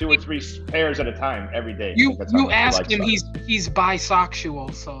wears 2 or 3 pairs at a time every day. You asked him, he's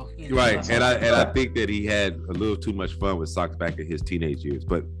bisexual, so right. And I think that he had a little too much fun with socks back in his teenage years.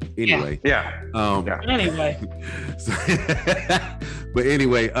 But anyway, Anyway, but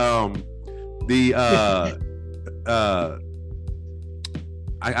anyway,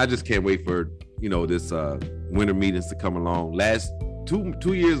 I just can't wait for this winter meetings to come along. Last 2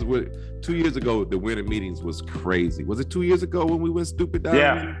 years ago, the winter meetings was crazy. Was it 2 years ago when we went stupid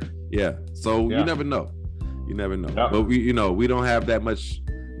down? Yeah. So you never know. No. But we don't have that much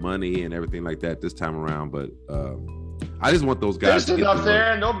money and everything like that this time around. But I just want those guys. There's enough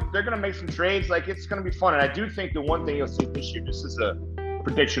there, and they're gonna make some trades. Like, it's gonna be fun. And I do think the one thing you'll see this year, just as a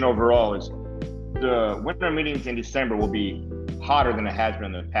prediction overall, is the winter meetings in December will be hotter than it has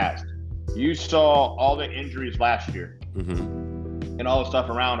been in the past. You saw all the injuries last year. And all the stuff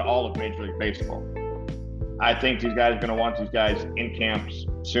around all of Major League Baseball. I think these guys are going to want these guys in camps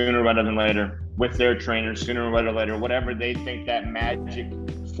sooner rather than later, with their trainers sooner rather than later, whatever they think that magic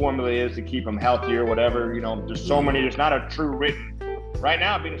formula is to keep them healthy or whatever. There's so many, there's not a true written. Right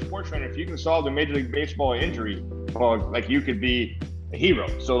now, being a sports trainer, if you can solve the Major League Baseball injury, well, like, you could be a hero.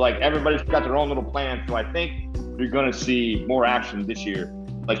 So, like, everybody's got their own little plan. So I think you're going to see more action this year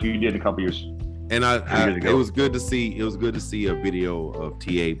like you did a couple years. And it was good to see. It was good to see a video of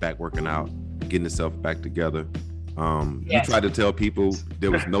TA back working out, getting himself back together. He tried to tell people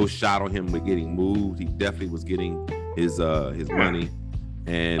there was no shot on him with getting moved. He definitely was getting his money,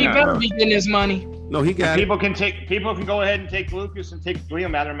 and he better be getting his money. No, he got people can go ahead and take Lucas and take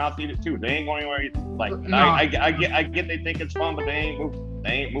Liam out of their mouth to eat it too. They ain't going anywhere. Like, no. I get they think it's fun, but they ain't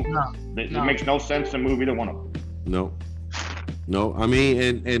moving. No. It makes no sense to move either one of them. No. I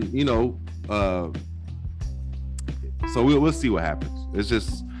mean, and so we'll see what happens.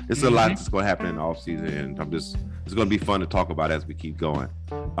 It's a lot that's going to happen in the offseason, and it's going to be fun to talk about as we keep going.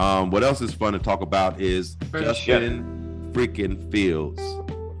 What else is fun to talk about is Justin freaking Fields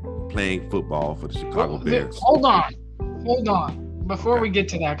playing football for the Chicago Bears. Hold on. Before we get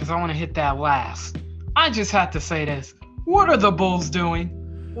to that, because I want to hit that last, I just have to say this. What are the Bulls doing?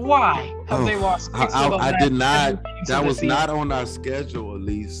 Why have they lost? I did not. That was not on our schedule,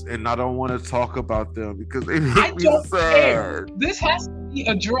 Alise, and I don't want to talk about them because they make me sad. This has to be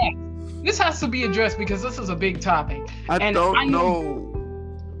addressed. Because this is a big topic. I don't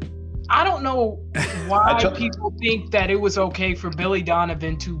know why people think that it was okay for Billy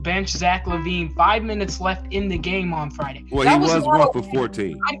Donovan to bench Zach LaVine 5 minutes left in the game on Friday. Well, he was 1 for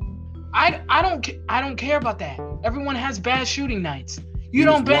 14. I don't care about that. Everyone has bad shooting nights. You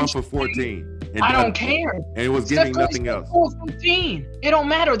don't bench 1 for 14. I don't care. And it was getting nothing else. 15. It don't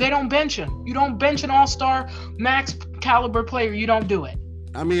matter. They don't bench him. You don't bench an all-star max caliber player. You don't do it.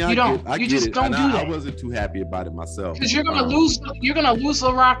 I mean, I don't do that. I wasn't too happy about it myself. Because you're gonna lose. You're gonna lose the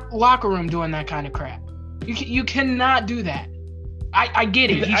locker room doing that kind of crap. You cannot do that. I get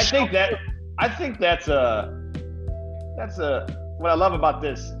it. I think that's what I love about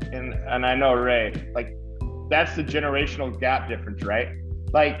this, and I know Ray, like, that's the generational gap difference, right?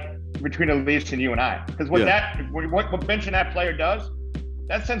 Like, between Alise and you and I, because what benching that player does,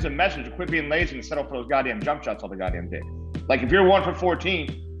 that sends a message to quit being lazy and settle for those goddamn jump shots all the goddamn day. Like, if you're 1 for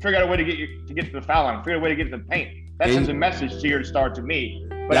 14, figure out a way to get to the foul line, figure out a way to get to the paint. That sends a message to your star, to me.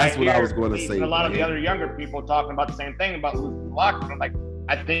 But that's what I was going to say. A lot of the other younger people talking about the same thing about losing the locker room. Like,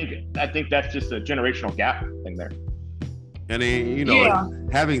 I think that's just a generational gap thing there. And then,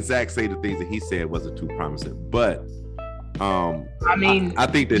 having Zach say the things that he said wasn't too promising, but I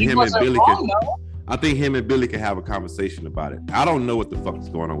think that him and Billy can have a conversation about it. I don't know what the fuck is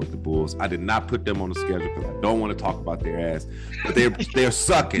going on with the Bulls. I did not put them on the schedule because I don't want to talk about their ass. But they're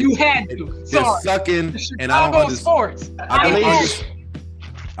sucking. You had to. They're sucking, and I don't understand.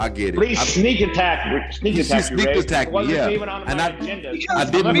 I get it. Please sneak attack me. It wasn't even on my agenda. I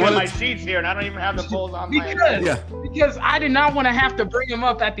didn't want my sheets here, and I don't even have the Bulls on my agenda. Because I did not want to have to bring him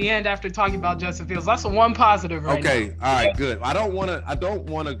up at the end after talking about Justin Fields. That's the one positive right now. Okay, all right, good. I don't want to.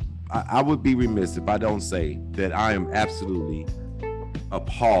 I would be remiss if I don't say that I am absolutely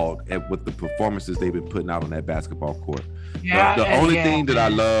appalled at what the performances they've been putting out on that basketball court. The only thing that I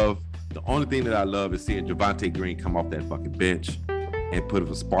love is seeing Javonte Green come off that fucking bench and put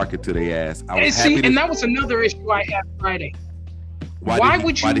a spark into their ass. And that was another issue I had Friday. Why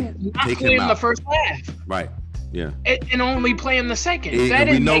would you not play in the first half? Right. Yeah. And only play in the second.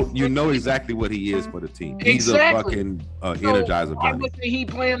 You know exactly what he is for the team. He's a fucking energizer bunny. Why wasn't he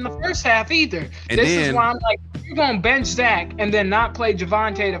play in the first half either? This is why I'm like, you're gonna bench Zach and then not play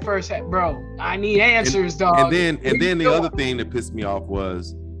Javonte the first half, bro. I need answers, dog. And then the other thing that pissed me off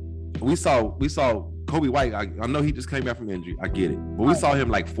was we saw Kobe White, I know he just came back from injury. I get it. But we saw him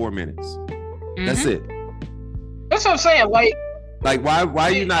like 4 minutes. Mm-hmm. That's it. That's what I'm saying. Like why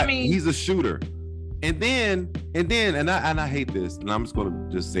are you not? He's a shooter. And then, I hate this, and I'm just gonna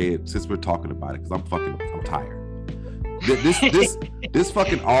just say it since we're talking about it, because I'm tired. This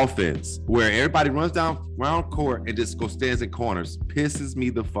fucking offense where everybody runs down round court and just stands in corners pisses me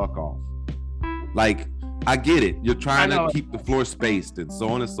the fuck off. Like, I get it. You're trying to keep the floor spaced and so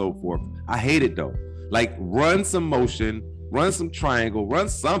on and so forth. I hate it though. Like, run some motion, run some triangle, run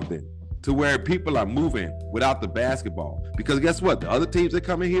something to where people are moving without the basketball. Because guess what? The other teams that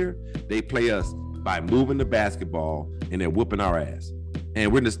come in here, they play us by moving the basketball and they're whooping our ass.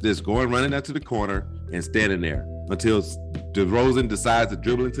 And we're just going running out to the corner and standing there until DeRozan decides to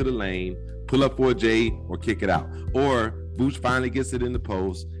dribble into the lane, pull up for a J, or kick it out. Or Vooch finally gets it in the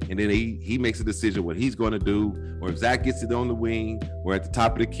post, and then he makes a decision what he's going to do. Or if Zach gets it on the wing or at the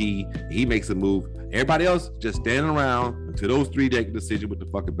top of the key, he makes a move. Everybody else just standing around until those three make a decision with the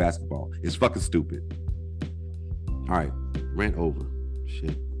fucking basketball. It's fucking stupid. All right, rant over.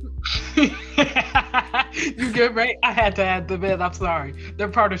 Shit. You good, right? I had to add them in. I'm sorry. They're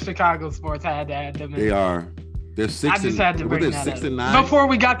part of Chicago sports. I had to add them in. They are. They're 6 I just had to bring that 6 up. and 9 before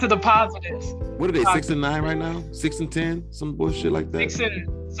we got to the positives. What are they? 6 and 9 right now? 6 and 10? Some bullshit like that. 6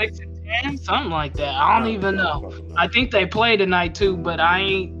 and 10, something like that. I don't even know. I think they play tonight too, but I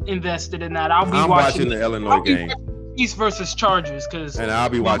ain't invested in that. I'm watching the Illinois game. East versus Chargers, and I'll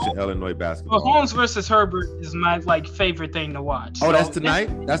be watching Illinois basketball. Mahomes versus Herbert is my favorite thing to watch. Oh, so, that's tonight?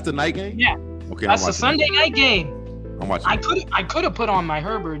 That's the night game? Yeah. Okay. That's a Sunday night game. I'm watching. I could have put on my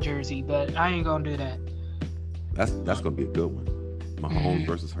Herbert jersey, but I ain't gonna do that. That's gonna be a good one. Mahomes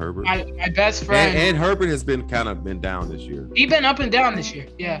versus Herbert. My best friend and Herbert has been down this year. He's been up and down this year.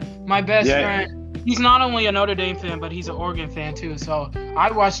 Yeah. My best friend. He's not only a Notre Dame fan, but he's an Oregon fan too. So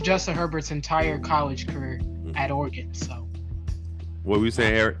I watched Justin Herbert's entire college career at Oregon. So. What were you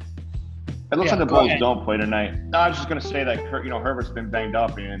saying, Eric? It looks like the Bulls don't play tonight. No, I was just gonna say that Herbert's been banged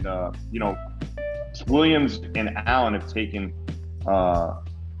up, and Williams and Allen have taken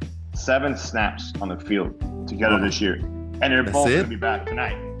 7 snaps on the field together this year, and they're both gonna be back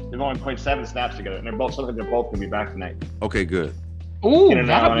tonight. They've only played 7 snaps together, and they're both gonna be back tonight. Okay, good. Ooh, and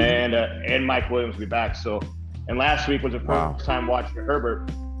Mike Williams will be back. So, and last week was the first time watching Herbert.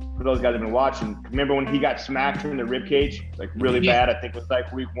 For those guys that have been watching, remember when he got smacked in the rib cage, like really bad? I think it was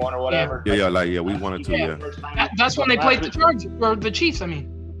like week 1 or whatever. Yeah, week 1 or 2. Yeah. That's when they played the Chargers or the Chiefs. I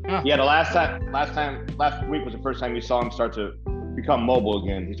mean. Yeah, the last week was the first time we saw him start to become mobile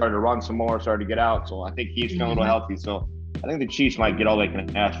again. He started to run some more, started to get out. So I think he's feeling a little healthy. So I think the Chiefs might get all they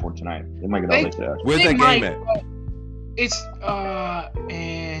can ask for tonight. They might get all they can ask for. Where's that game at? It's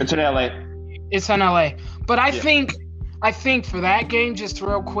in LA. It's in LA. But I think for that game, just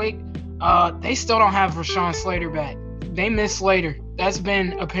real quick, they still don't have Rashawn Slater back. They miss Slater. That's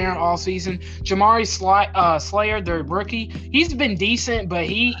been apparent all season. Jamari Slayer, their rookie, he's been decent, but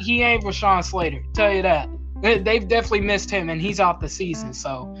he ain't Rashawn Slater. Tell you that. They've definitely missed him, and he's out the season.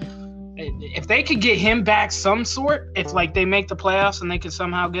 So if they could get him back some sort, if they make the playoffs and they can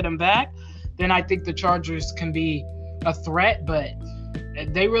somehow get him back, then I think the Chargers can be a threat. But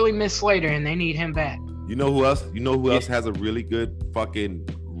they really miss Slater, and they need him back. You know who else? You know who else has a really good fucking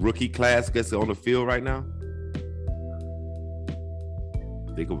rookie class gets on the field right now?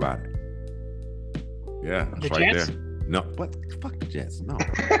 Think about it. Yeah, that's the right Jets? there. No, what? Fuck the Jets. No.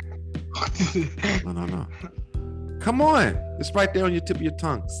 No. Come on. It's right there on your tip of your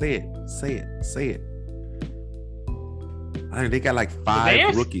tongue. Say it. I mean, they got like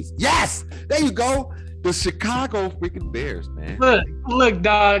 5 rookies. Yes! There you go. The Chicago freaking Bears, man. Look,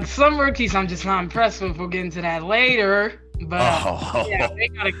 dog. Some rookies I'm just not impressed with. We'll get into that later. But they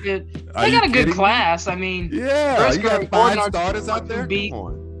got a good class. I mean, you got 5 starters out there. Come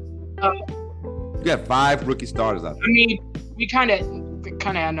on. You got 5 rookie starters out there. I mean, we kind of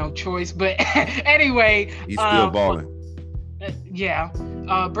had no choice, but anyway, he's still balling.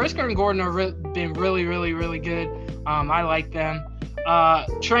 Brisker and Gordon have been really, really, really good. I like them.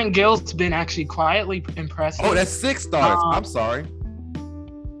 Trent Gill's been actually quietly impressive. Oh, that's 6 starters. I'm sorry.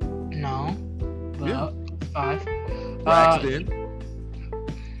 No, 5. Braxton.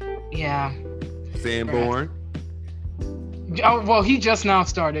 Sanborn. Oh, well, he just now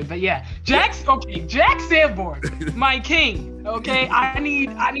started, but yeah. Jack Sanborn, my king. Okay, I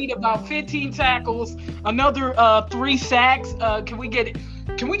need about 15 tackles, another 3 sacks. Can we get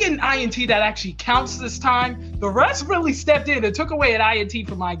an INT that actually counts this time? The refs really stepped in and took away an INT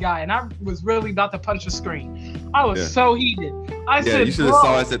from my guy, and I was really about to punch the screen. I was so heated. I said, you should have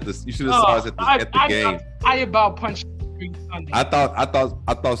saw us at the game. I about punched the every Sunday. I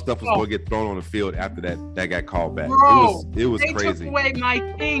thought stuff was going to get thrown on the field after that got called back. Bro, it was they crazy. took away my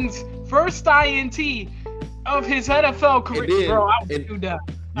King's first INT of his NFL career. Bro, I was too done.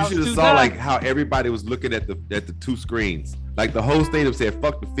 You should have saw like how everybody was looking at the two screens. Like the whole stadium said,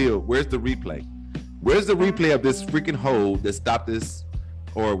 "Fuck the field." Where's the replay? Where's the replay of this freaking hold that stopped this,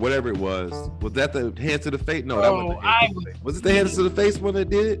 or whatever it was? Was that the hands to the face? No, that wasn't. Was it the hands to the face one that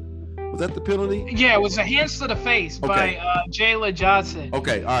did it? Was that the penalty? Yeah, it was the hands to the face by Jayla Johnson.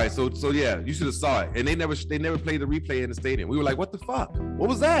 Okay, all right. So yeah, you should have saw it, and they never played the replay in the stadium. We were like, "What the fuck? What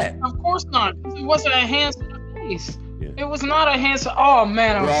was that?" Of course not. It wasn't a hands to the face. Yeah. It was not a hands to. Oh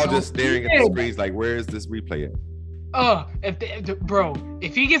man, we're all just staring at the screens like, "Where is this replay at?"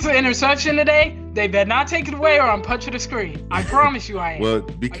 If he gets an interception today, they better not take it away, or I'm punching the screen. I promise you, I am. Well,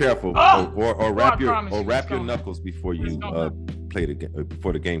 be careful, or wrap your knuckles before you play the game,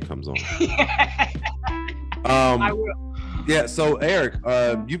 before the game comes on. I will. Yeah. So Eric,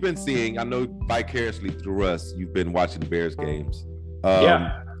 you've been seeing. I know vicariously through us, you've been watching the Bears games.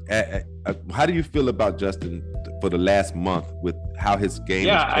 How do you feel about Justin for the last month with how his game?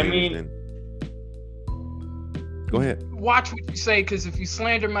 Go ahead. Watch what you say, because if you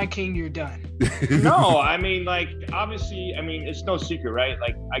slander my King, you're done. No, I mean, like, obviously, I mean, it's no secret, right?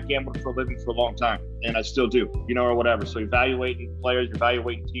 Like, I gambled for a living for a long time, and I still do, or whatever. So evaluating players,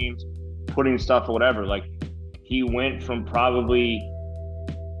 evaluating teams, putting stuff or whatever. Like, he went from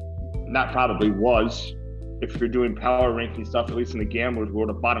was, if you're doing power ranking stuff, at least in the gamblers world,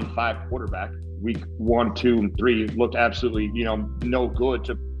 a bottom 5 quarterback. Week 1, 2, and 3 looked absolutely, no good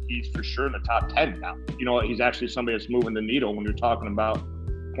to. He's for sure in the top 10 now. He's actually somebody that's moving the needle when you're talking about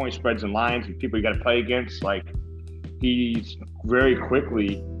point spreads and lines and people you got to play against. Like, he's very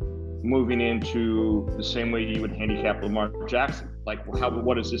quickly moving into the same way you would handicap Lamar Jackson. Like,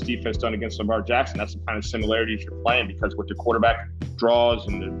 what has this defense done against Lamar Jackson? That's the kind of similarities you're playing, because with the quarterback draws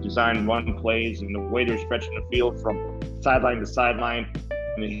and the design run plays and the way they're stretching the field from sideline to sideline,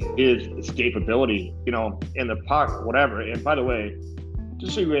 and his escapability, in the pocket, whatever. And by the way,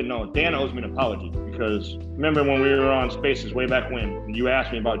 just so you guys know, Dan owes me an apology, because remember when we were on Spaces way back when, and you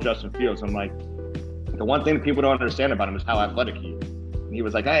asked me about Justin Fields, I'm like, the one thing that people don't understand about him is how athletic he is. And he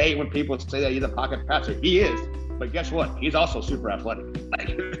was like, I hate when people say that he's a pocket passer. He is. But guess what? He's also super athletic.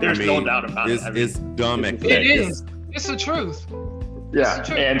 Like, there's no doubt about it. It's dumb. It is. It's the truth. Yeah. The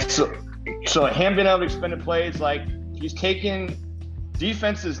truth. And so him being able to expend the plays, like, he's taking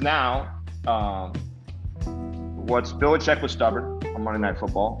defenses now. Belichick was stubborn on Monday Night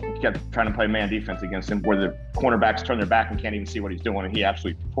Football. He kept trying to play man defense against him, where the cornerbacks turn their back and can't even see what he's doing, and he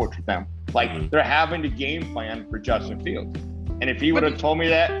absolutely tortured them. Like, they're having to game plan for Justin Fields. And if he would have told me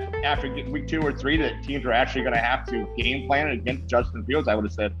that after week 2 or 3 that teams were actually going to have to game plan against Justin Fields, I would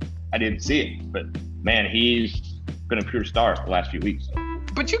have said I didn't see it. But man, he's been a pure star the last few weeks.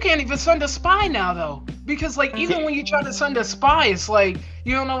 But you can't even send a spy now, though, because like even when you try to send a spy, it's like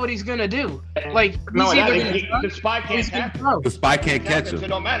you don't know what he's gonna do. Like, the spy can't catch him. The spy can't catch him. It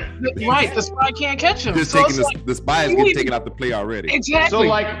don't matter. Right, the spy can't catch him. The spy is getting taken out the play already. Exactly.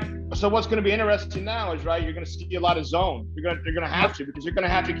 So what's going to be interesting now is, right, you're going to see a lot of zone. You're going to have to, because you're going to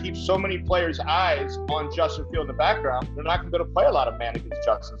have to keep so many players' eyes on Justin Field in the background. They're not going to be able to play a lot of man against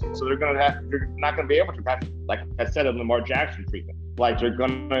Justin. So they're not going to be able to have, like I said, of Lamar Jackson treatment. Like, they're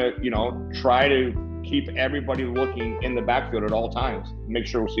going to, try to keep everybody looking in the backfield at all times, make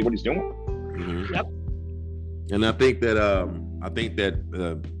sure we'll see what he's doing. Mm-hmm. Yep. And I think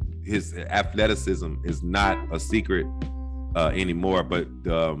that his athleticism is not a secret anymore, but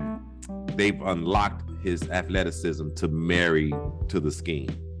they've unlocked his athleticism to marry to the scheme,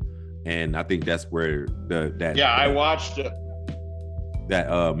 and I think that's where I watched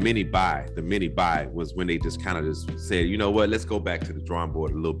that mini buy. The mini buy was when they just kind of just said, you know what, let's go back to the drawing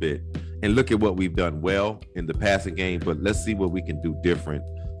board a little bit and look at what we've done well in the passing game, but let's see what we can do different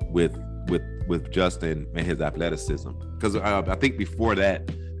with Justin and his athleticism. Because I think before the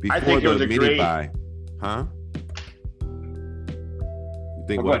mini buy, huh?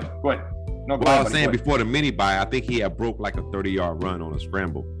 Think what? No, well, I was saying before the mini buy, I think he had broke like a 30-yard run on a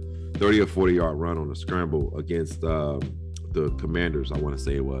scramble, 30 or 40-yard run on a scramble against the Commanders, I want to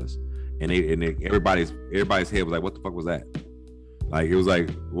say it was, and everybody's head was like, "What the fuck was that?" Like, it was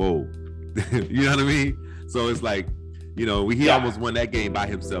like, "Whoa," you know what I mean? So it's like, he almost won that game by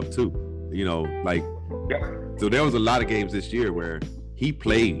himself too, So there was a lot of games this year where he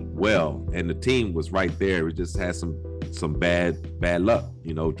played well and the team was right there. It just had some bad luck,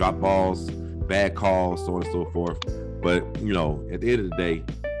 drop balls, bad calls, so on and so forth. But, at the end of the day,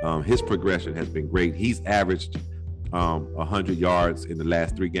 his progression has been great. He's averaged 100 yards in the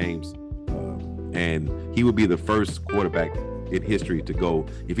last 3 games. And and he would be the first quarterback in history to go,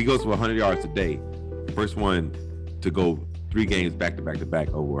 if he goes for 100 yards today, first one to go 3 games back to back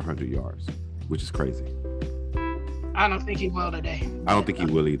over 100 yards, which is crazy. I don't think he will today. I don't think he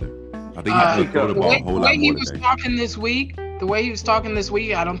will either. I think he's throw the ball a whole lot more today. The way he was talking this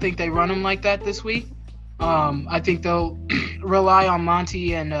week, I don't think they run him like that this week. I think they'll rely on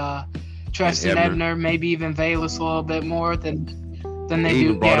Monty and Treston Ebner, maybe even Valus a little bit more than they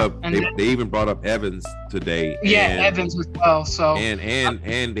do. They even brought up Evans today. Yeah, Evans as well. So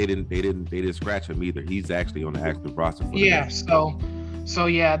and they didn't scratch him either. He's actually on the active roster for So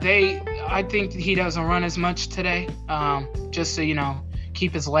yeah, I think he doesn't run as much today, just to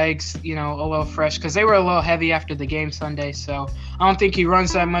keep his legs a little fresh, because they were a little heavy after the game Sunday. So I don't think he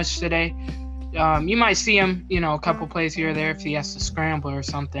runs that much today. You might see him a couple plays here or there if he has to scramble or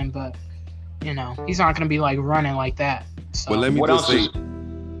something, but he's not going to be like running like that. So. Well, let me just say.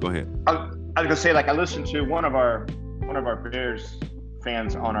 Go ahead. I was gonna say, I listened to one of our Bears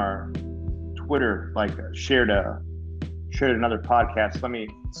fans on our Twitter, shared another podcast. Let me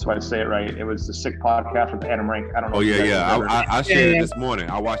so I say it right. It was the Sick Podcast with Adam Rank. I don't know. Oh yeah. I shared it this morning.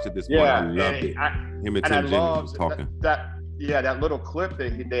 I watched it this morning. I loved it. Him and Tim Jennings was talking. That little clip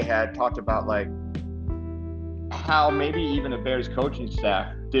that they had talked about how maybe even the Bears coaching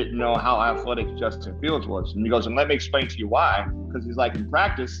staff didn't know how athletic Justin Fields was. And he goes, and let me explain to you why. Because he's in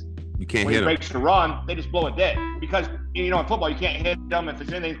practice, you can't when hit he breaks the run, they just blow it dead. Because, in football, you can't hit them. If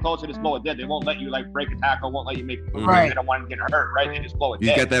it's anything close, they just blow it dead. They won't let you, break a tackle, won't let you make a move. Right. They don't want him getting hurt, right? They just blow it dead.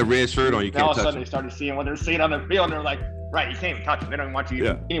 You got that red shirt on, you can't touch him. All of a sudden, they started seeing what they're seeing on the field, and they're like, right, you can't even touch him. They don't even want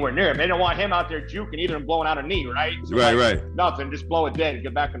you anywhere near him. They don't want him out there juking either and blowing out a knee, right? So right. Nothing, just blow it dead and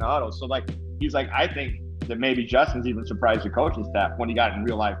get back in the huddle. So, he's I think that maybe Justin's even surprised the coaching staff when he got in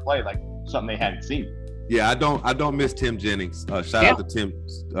real life play, something they hadn't seen. Yeah, I don't miss Tim Jennings. Shout out to Tim.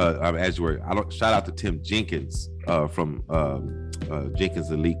 Shout out to Tim Jenkins from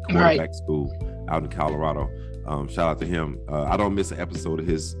Jenkins Elite Quarterback School out in Colorado. Shout out to him. I don't miss an episode of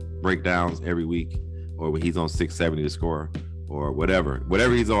his breakdowns every week, or when he's on 670 to score, or whatever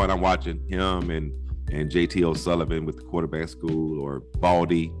he's on. I'm watching him and JT O'Sullivan with the quarterback school, or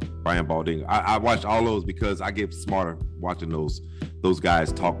Brian Balding. I watch all those because I get smarter watching those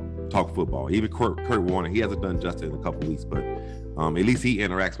guys talk football. Even Kurt Warner, he hasn't done justice in a couple weeks, but at least he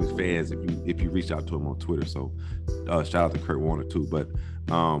interacts with fans if you reach out to him on Twitter. So shout out to Kurt Warner too. But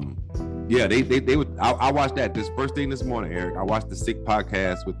they would. I watched that this first thing this morning, Eric. I watched the Sick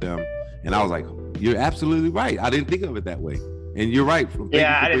Podcast with them, and I was like, "You're absolutely right. I didn't think of it that way." And you're right.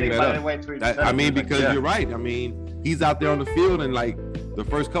 I didn't think about it that way. Because you're right. He's out there on the field, and the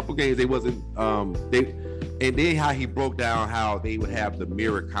first couple games, they wasn't. And then how he broke down how they would have the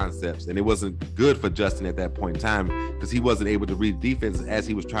mirror concepts, and it wasn't good for Justin at that point in time because he wasn't able to read defense as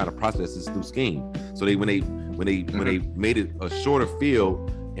he was trying to process this new scheme. So when they made it a shorter field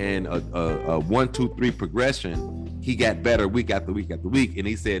and a 1-2-3 progression, he got better week after week after week. And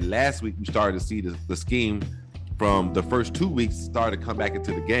he said last week we started to see the scheme from the first 2 weeks started to come back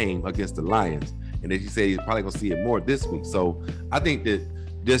into the game against the Lions. And as you say, he's probably gonna see it more this week. So I think that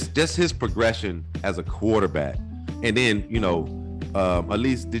just his progression as a quarterback. And then,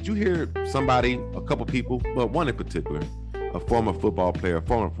 Alise, did you hear a couple people, but one in particular, a former football player,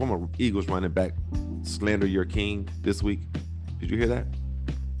 former Eagles running back, slander your king this week? Did you hear that?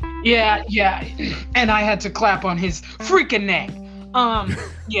 Yeah. And I had to clap on his freaking neck.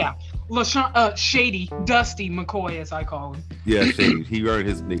 Yeah. Shady, Dusty McCoy, as I call him. Yeah, Shady. He earned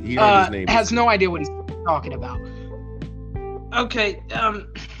his name. Has no idea what he's talking about. Okay,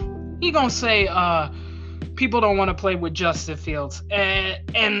 he gonna say people don't want to play with Justin Fields,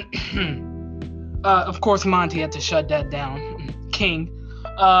 and of course Monty had to shut that down. King,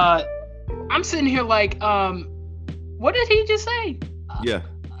 I'm sitting here what did he just say? Yeah,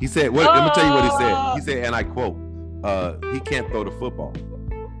 he said. Let me tell you what he said. He said, and I quote, "He can't throw the football."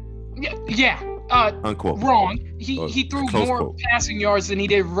 Yeah. Unquote. Wrong. He threw more passing yards than he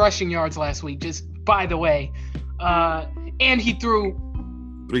did rushing yards last week. Just by the way. And he threw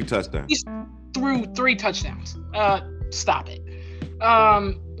 3 touchdowns. He threw 3 touchdowns. Stop it.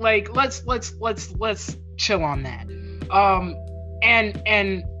 Let's chill on that.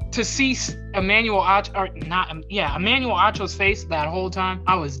 And to see Emmanuel Acho's face that whole time,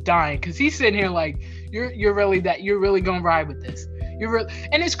 I was dying because he's sitting here you're really gonna ride with this.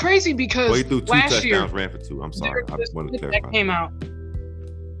 And it's crazy because he threw 2 last touchdowns, year ran for 2. I'm sorry, I wanted to clarify. That came out.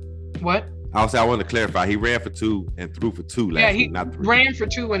 What? I wanted to clarify. He ran for 2 and threw for 2 last week, not 3. Ran for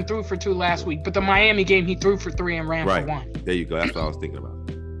 2 and threw for 2 last week. But the Miami game, he threw for 3 and ran for 1. There you go. That's what I was thinking about.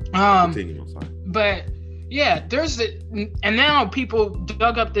 But Yeah, and now people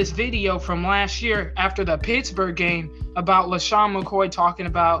dug up this video from last year after the Pittsburgh game about LaShawn McCoy talking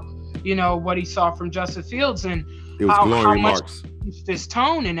about, what he saw from Justin Fields and it was how much this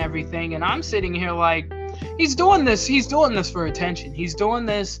tone and everything. And I'm sitting here like, he's doing this for attention. He's doing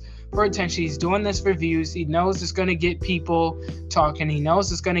this for attention. He's doing this for views. He knows it's going to get people talking. He knows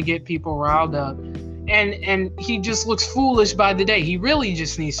it's going to get people riled up. And he just looks foolish by the day. He really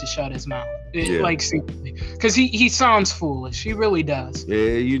just needs to shut his mouth. Because he sounds foolish. He really does.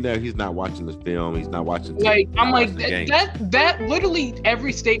 Yeah, he's not watching the film. He's not watching. That literally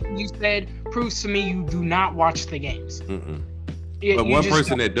every statement you said proves to me you do not watch the games. But one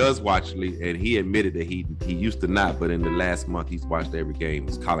person that does watch, and he admitted that he used to not, but in the last month he's watched every game,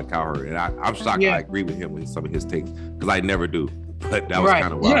 is Colin Cowherd, and I'm shocked. I agree with him with some of his takes because I never do. But that was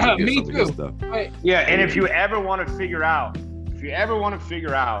kind of wild. Yeah, me too. Stuff. Yeah, and if you ever want to figure out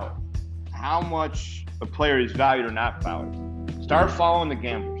how much a player is valued or not valued, start following the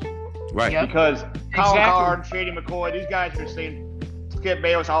gamblers. Right. Yep. Because Colin Cowherd, Shady McCoy, these guys are saying Skip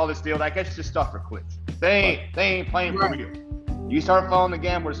Bayless, all this deal, like it's just stuff for clicks. They ain't playing for real. You start following the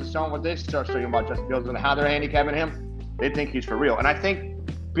gamblers and showing what they start saying about Justin Fields and how they're handicapping him, they think he's for real. And I think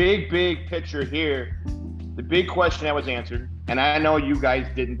big picture here, the big question that was answered, and I know you guys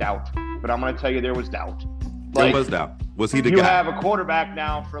didn't doubt, but I'm going to tell you there was doubt. There was doubt. Was he the guy? You have a quarterback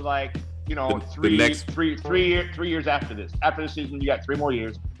now for three years after this. After the season, you got 3 more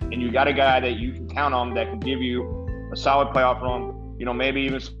years, and you got a guy that you can count on that can give you a solid playoff run, maybe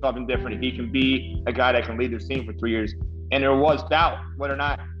even something different. If he can be a guy that can lead this team for 3 years. And there was doubt whether or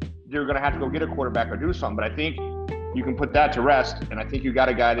not you're going to have to go get a quarterback or do something. But I think you can put that to rest, and I think you got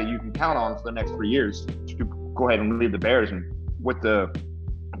a guy that you can count on for the next 3 years to go ahead and lead the Bears. And with the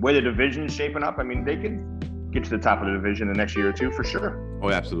way the division is shaping up, I mean, they could get to the top of the division the next year or two for sure. Oh,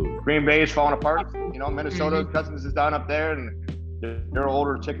 absolutely. Green Bay is falling apart. Minnesota, Cousins is down up there, and they're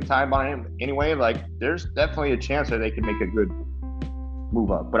older, ticking time bomb him anyway. Like, there's definitely a chance that they can make a good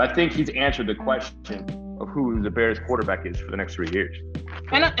move up. But I think he's answered the question of who the Bears quarterback is for the next 3 years.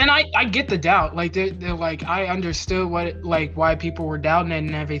 And I get the doubt. Like they're like, I understood why people were doubting it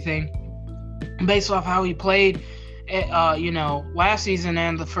and everything based off how he played last season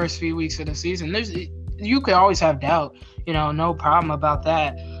and the first few weeks of the season. You could always have doubt, no problem about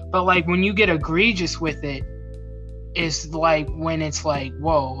that. But like when you get egregious with it, it's like when it's like,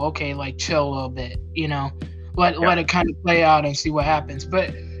 whoa, okay, like chill a little bit, let it kind of play out and see what happens.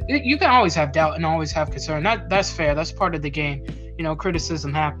 But you can always have doubt and always have concern. That's fair. That's part of the game.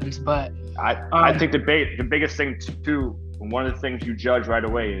 Criticism happens. But I think the biggest thing too, one of the things you judge right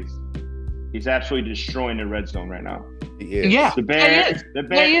away is he's absolutely destroying the red zone right now. Yeah.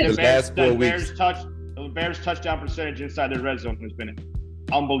 The last 4 weeks. The Bears touchdown percentage inside the red zone has been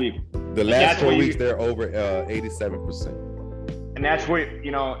unbelievable. The last 4 weeks they're over 87%. And that's where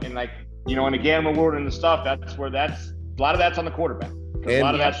in the gambling world and the stuff, a lot of that's on the quarterback. A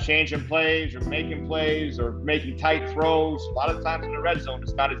lot of that's changing plays or making tight throws. A lot of times in the red zone,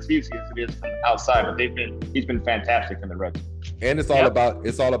 it's not as easy as it is from the outside. But he's been fantastic in the red zone. And it's all about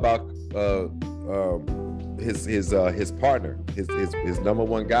his partner, his number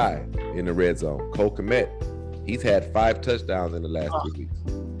one guy in the red zone, Cole Kmet. He's had 5 touchdowns in the last 3 weeks.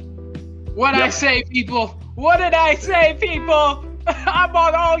 What did I say, people? I'm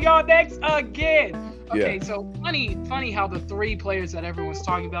on all y'all necks again. Okay, so funny how the 3 players that everyone's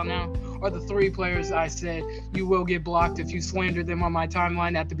talking about now are the 3 players I said you will get blocked if you slander them on my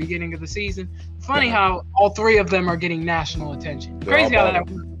timeline at the beginning of the season. Funny how all 3 of them are getting national attention. Crazy how that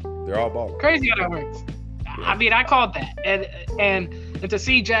works. They're all balling. Crazy how that works. I mean, I called that. And to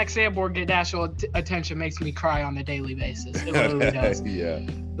see Jack Sanborn get national attention makes me cry on a daily basis. It really does. Yeah.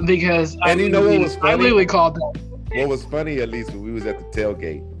 Because what was funny? I literally called that. What was funny, at least when we was at the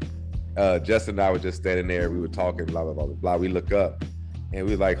tailgate, Justin and I were just standing there. We were talking, blah, blah, blah, blah, blah. We look up, and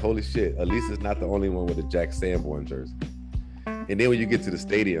we were like, holy shit, Alise is not the only one with a Jack Sanborn jersey. And then when you get to the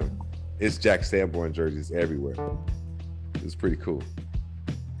stadium, it's Jack Sanborn jerseys everywhere. It was pretty cool.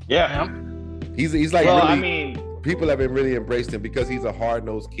 Yeah. He's like people have been really embraced him because he's a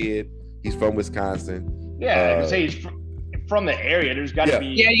hard-nosed kid. He's from Wisconsin. Yeah, I can say he's from the area. There's got to be.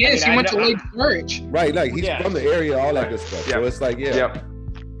 Yeah, he is. He went to Lake Forge. Right, like he's from the area, all that good stuff. Yep.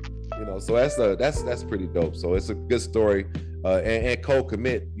 So it's like, so that's pretty dope. So it's a good story. And Cole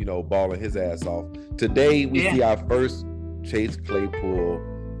Kmet, balling his ass off. Today we see our first Chase Claypool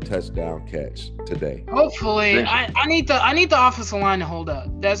touchdown catch today. Hopefully, I need the offensive line to hold up.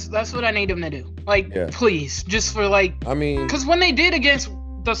 That's what I need them to do. Please, just for because when they did against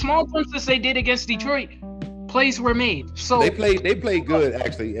the small jumps they did against Detroit, Plays were made. So they played good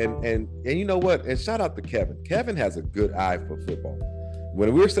actually, and you know what? And shout out to Kevin. Kevin has a good eye for football.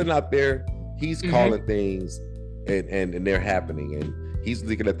 When we're sitting out there, he's calling things, and they're happening, and he's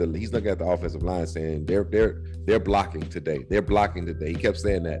looking at the offensive line saying they're blocking today. They're blocking today. He kept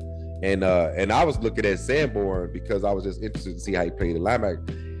saying that, and I was looking at Sanborn because I was just interested to see how he played the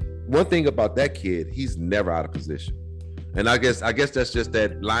linebacker. One thing about that kid, he's never out of position. And I guess that's just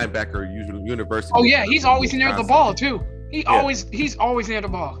that linebacker university. Oh yeah, he's always near the ball too. He's always near the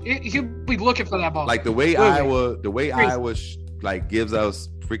ball. He'll be looking for that ball. Like the way Iowa like gives us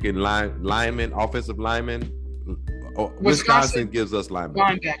freaking linemen, offensive linemen. Wisconsin gives us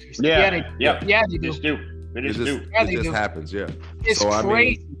linebackers. Yeah, they do. It just happens. Yeah, it's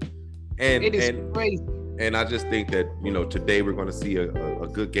crazy. It is crazy. And I just think that today we're going to see a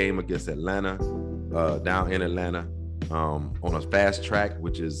good game against Atlanta, down in Atlanta. On a fast track,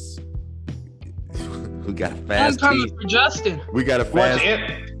 which is we got a fast team. For Justin. We got a fast.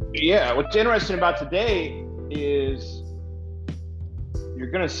 What's interesting about today is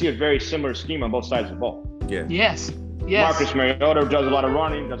you're going to see a very similar scheme on both sides of the ball. Yeah. Yes. Marcus Mariota does a lot of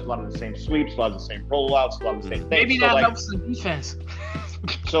running, does a lot of the same sweeps, a lot of the same rollouts, a lot of the same things. Maybe that helps the defense.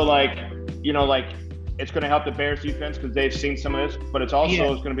 So it's going to help the Bears defense because they've seen some of this, but it's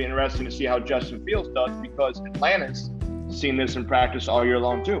also going to be interesting to see how Justin Fields does because Atlanta's seen this in practice all year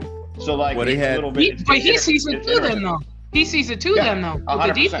long too. So a little bit. But he sees it too then though. He sees it too then though with 100%.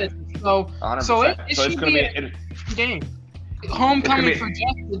 The defense. So it should be a game. Homecoming for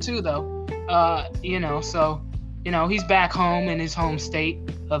Justin too though. He's back home in his home state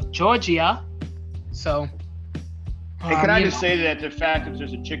of Georgia. So. Hey, can I just say that the fact that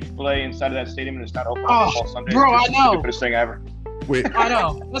there's a Chick-fil-A inside of that stadium and it's not open on football Sunday bro, is I know. the stupidest thing ever. I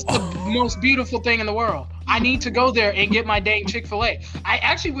know. That's the most beautiful thing in the world. I need to go there and get my dang Chick-fil-A. I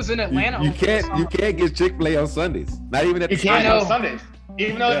actually was in Atlanta. You can't get Chick-fil-A on Sundays. Not even at the stadium. You can't on Sundays.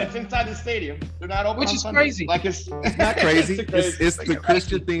 Even though it's inside the stadium, they're not open. Which is crazy. Like it's not crazy. It's the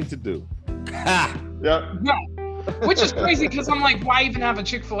Christian thing to do. Yeah. Which is crazy because I'm like, why even have a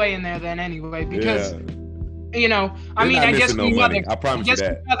Chick-fil-A in there then anyway? Because I guess we have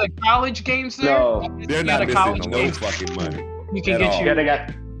the college games there. No, they're not missing no fucking money. You can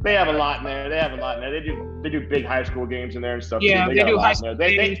get they have a lot in there. They do big high school games in there and stuff. Yeah, they do high school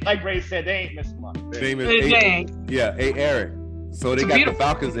games. They like Ray said, they ain't missing money. Hey Eric. So they got the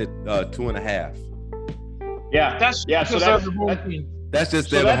Falcons at 2.5. Yeah, that's just that's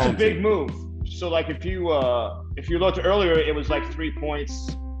a big move. So if you looked earlier, it was like 3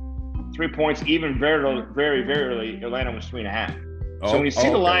 points. 3 points, even very rarely, Atlanta was 3.5. So when you see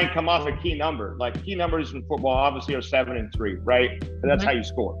the line come off a key number, like key numbers in football obviously are 7 and 3, right? And that's how you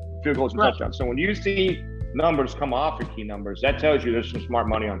score field goals and touchdowns. So when you see numbers come off of key numbers, that tells you there's some smart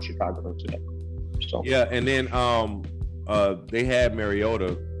money on Chicago today. So and then they had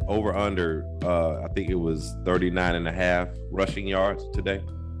Mariota over under. I think it was 39.5 rushing yards today.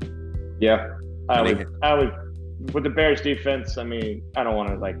 Yeah, I would. With the Bears defense, I mean, I don't want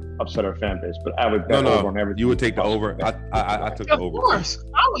to upset our fan base, but I would bet over on everything. You would take the over. I took the over. Of course,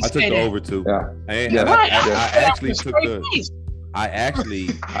 I took the over too. Yeah. I actually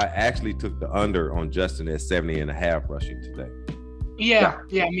took the under on Justin at 70.5 rushing today. Yeah,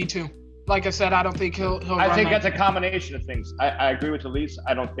 me too. Like I said, I don't think he'll I think that's a combination of things. I agree with Alise.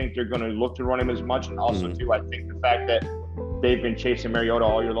 I don't think they're going to look to run him as much, and also too, I think the fact that they've been chasing Mariota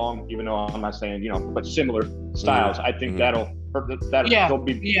all year long, even though I'm not saying, but similar styles. I think they'll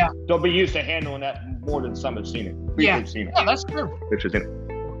be used to handling that more than some have seen it. Yeah, seen it. Yeah, that's true. I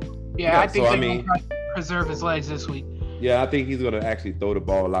think they're going to preserve his legs this week. Yeah, I think he's going to actually throw the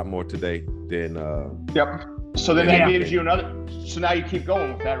ball a lot more today than. Yep. So then that gives you another. So now you keep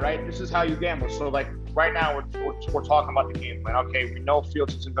going with that, right? This is how you gamble. So right now we're talking about the game plan. Okay, we know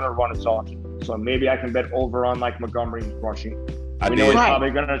Fields isn't going to run as often. So maybe I can bet over on Montgomery rushing. I did. He's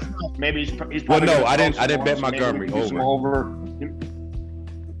probably gonna. Maybe he's probably. Well, no, I didn't bet Montgomery over.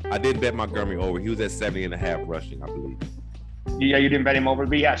 I did bet Montgomery over. He was at 70.5 rushing, I believe. Yeah, you didn't bet him over,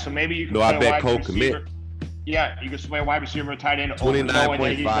 but yeah. So maybe you can. No, I bet Cole Kmet. Yeah, you can sway a wide receiver, tight end.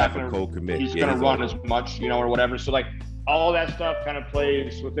 29.5 for Cole Kmet. He's gonna run as much, or whatever. So all that stuff kind of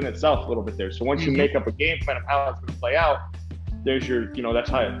plays within itself a little bit there. So once you make up a game plan of how it's gonna play out, there's your, that's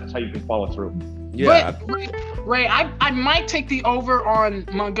how you can follow through. Yeah. Ray, I might take the over on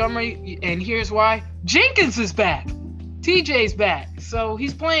Montgomery, and here's why. Jenkins is back. TJ's back, so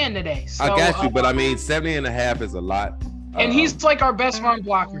he's playing today. So, I got you, but 70.5 is a lot. And he's like our best run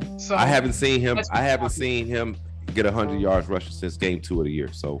blocker. So I haven't seen him get 100 yards rushing since game 2 of the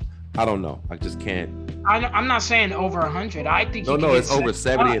year. So I don't know. I just can't. I'm not saying over 100. I think it's over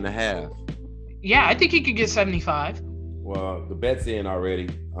 70.5. Yeah, I think he could get 75. Well, the bet's in already.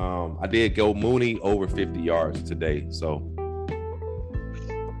 I did go Mooney over 50 yards today, so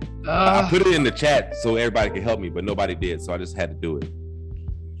I put it in the chat so everybody could help me, but nobody did, so I just had to do it.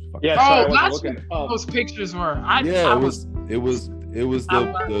 Yeah, that's what those pictures were. It was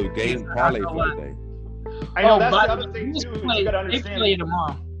the game parlay for the day. I know that's the other thing too. You gotta understand. They play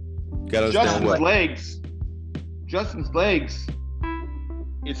tomorrow. Justin's legs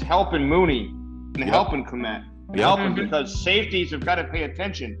is helping Mooney and helping Komet. Helping because safeties have got to pay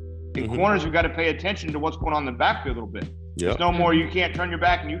attention. And corners have got to pay attention to what's going on in the backfield a little bit. There's no more, you can't turn your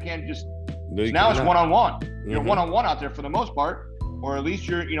back and you can't just. Now it's one-on-one. You're one-on-one out there for the most part, or at least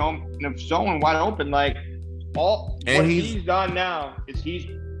you're, in a zone wide open. Like what he's done now is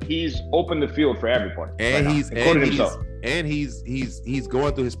he's opened the field for everybody. And he's going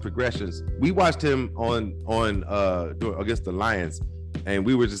through his progressions. We watched him on against the Lions. And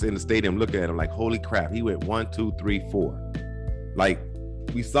we were just in the stadium looking at him like, holy crap, he went 1, 2, 3, 4. Like,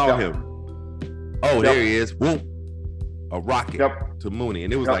 we saw him. Oh, there he is. Whoop. A rocket to Mooney.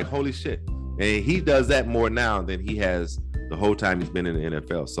 And it was like, holy shit. And he does that more now than he has the whole time he's been in the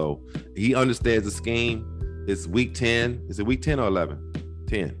NFL. So he understands the scheme. It's week 10. Is it week 10 or 11?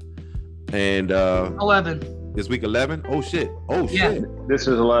 10. And 11. It's week 11? Oh, shit. Shit. This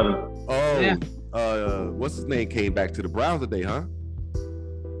is 11. What's his name came back to the Browns today, huh?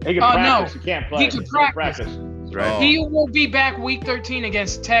 He can practice. No. He can't play. He can practice. Right. He will be back week 13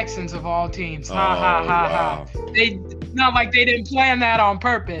 against Texans of all teams. Ha. They not like they didn't plan that on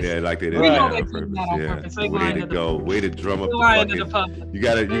purpose. Yeah, like they didn't. We know they planned that on purpose. They way to go. Way to drum up the public. You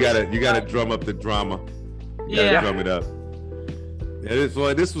gotta drum up the drama. You gotta drum it up. Yeah,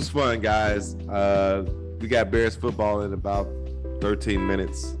 this was fun, guys. We got Bears football in about 13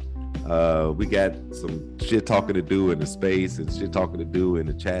 minutes. We got some shit talking to do in the space and shit talking to do in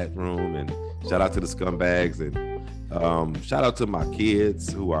the chat room, and shout out to the scumbags, and shout out to my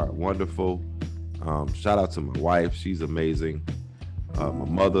kids who are wonderful. Shout out to my wife, she's amazing. My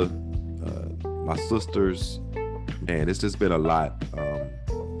mother, my sisters, man, it's just been a lot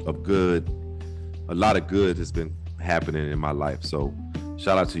of good. A lot of good has been happening in my life. So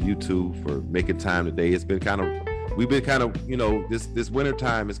shout out to you two for making time today. It's been we've been kind of, this winter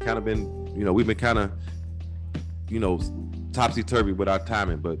time has kind of been, we've been kind of, topsy-turvy with our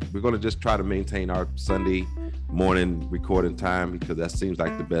timing, but we're going to just try to maintain our Sunday morning recording time because that seems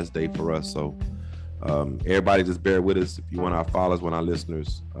like the best day for us. So everybody just bear with us. If you want our followers, want our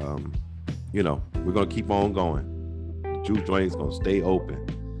listeners, we're going to keep on going. The juice joint is going to stay open.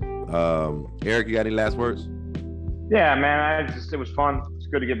 Eric, you got any last words? Yeah, man, it was fun. It's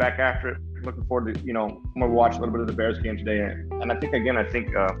good to get back after it. Looking forward to, I'm gonna watch a little bit of the Bears game today, and I think I'm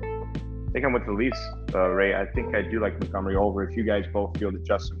with Alise, Ray. I think I do like Montgomery over. If you guys both feel that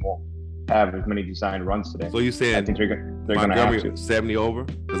Justin won't have as many designed runs today, so you saying I think they're gonna have to 70 over?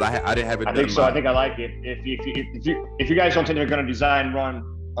 Because I didn't have it. I think so. I think I like it. If you guys don't think they're gonna design run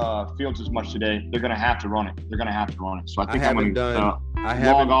Fields as much today, they're gonna have to run it. So I think I'm gonna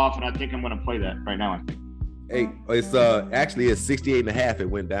log off, and I think I'm gonna play that right now. I think. Hey, it's actually at 68.5. It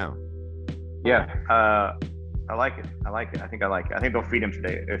went down. Yeah, I like it. I think they'll feed him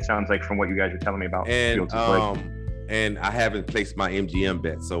today. It sounds like from what you guys are telling me about Fields' play. And I haven't placed my MGM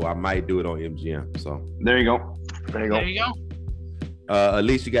bet, so I might do it on MGM. So there you go.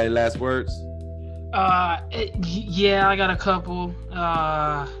 Alise, you got any last words? Yeah, I got a couple.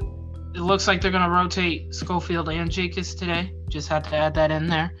 It looks like they're gonna rotate Schofield and Jacobs today. Just had to add that in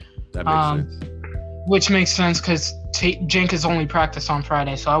there. That makes sense. Which makes sense because Jenkins only practiced on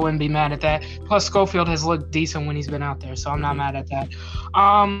Friday, so I wouldn't be mad at that. Plus, Schofield has looked decent when he's been out there, so I'm not mad at that.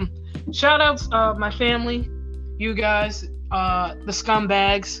 Shout outs, my family, you guys, the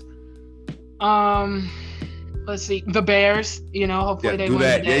scumbags. Let's see, the Bears. Hopefully they do win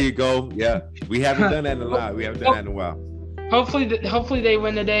that. today. There you go. Yeah, we haven't done that in a while. We haven't done that in a while. Hopefully they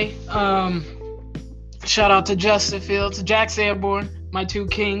win today. Shout out to Justin Fields, Jack Sanborn, my two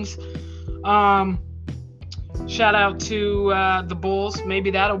kings. Shout out to the Bulls.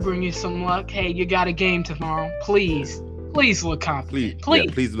 Maybe that'll bring you some luck. Hey, you got a game tomorrow. Please look confident.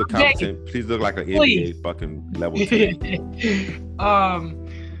 Please look confident. Please look like an NBA fucking level team.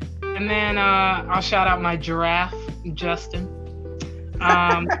 And then I'll shout out my giraffe, Justin.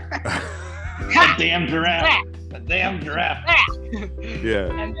 The damn giraffe.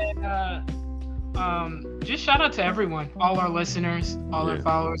 Yeah. And then just shout out to everyone, all our listeners, all our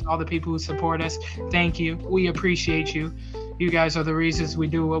followers, all the people who support us. Thank you. We appreciate you. You guys are the reasons we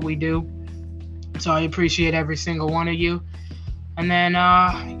do what we do. So I appreciate every single one of you. And then,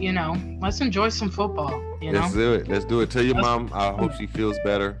 let's enjoy some football. Let's do it. Tell your mom I hope she feels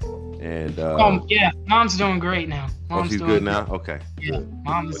better. And yeah, mom's doing great now. She's doing good now. Okay. Yeah, good.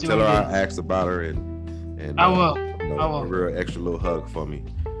 mom's doing tell her good. I asked about her and I will. I will. Give her an extra little hug for me.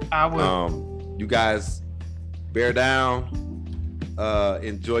 I will. You guys bear down.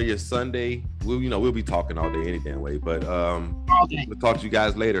 Enjoy your Sunday. We'll be talking all day any damn way, but all day. We'll talk to you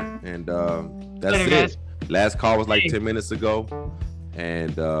guys later. And that's later, it. Guys. Last call was like 10 minutes ago.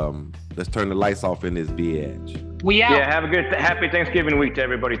 And let's turn the lights off in this bitch. We out. Yeah, have a good happy Thanksgiving week to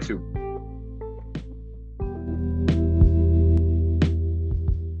everybody too.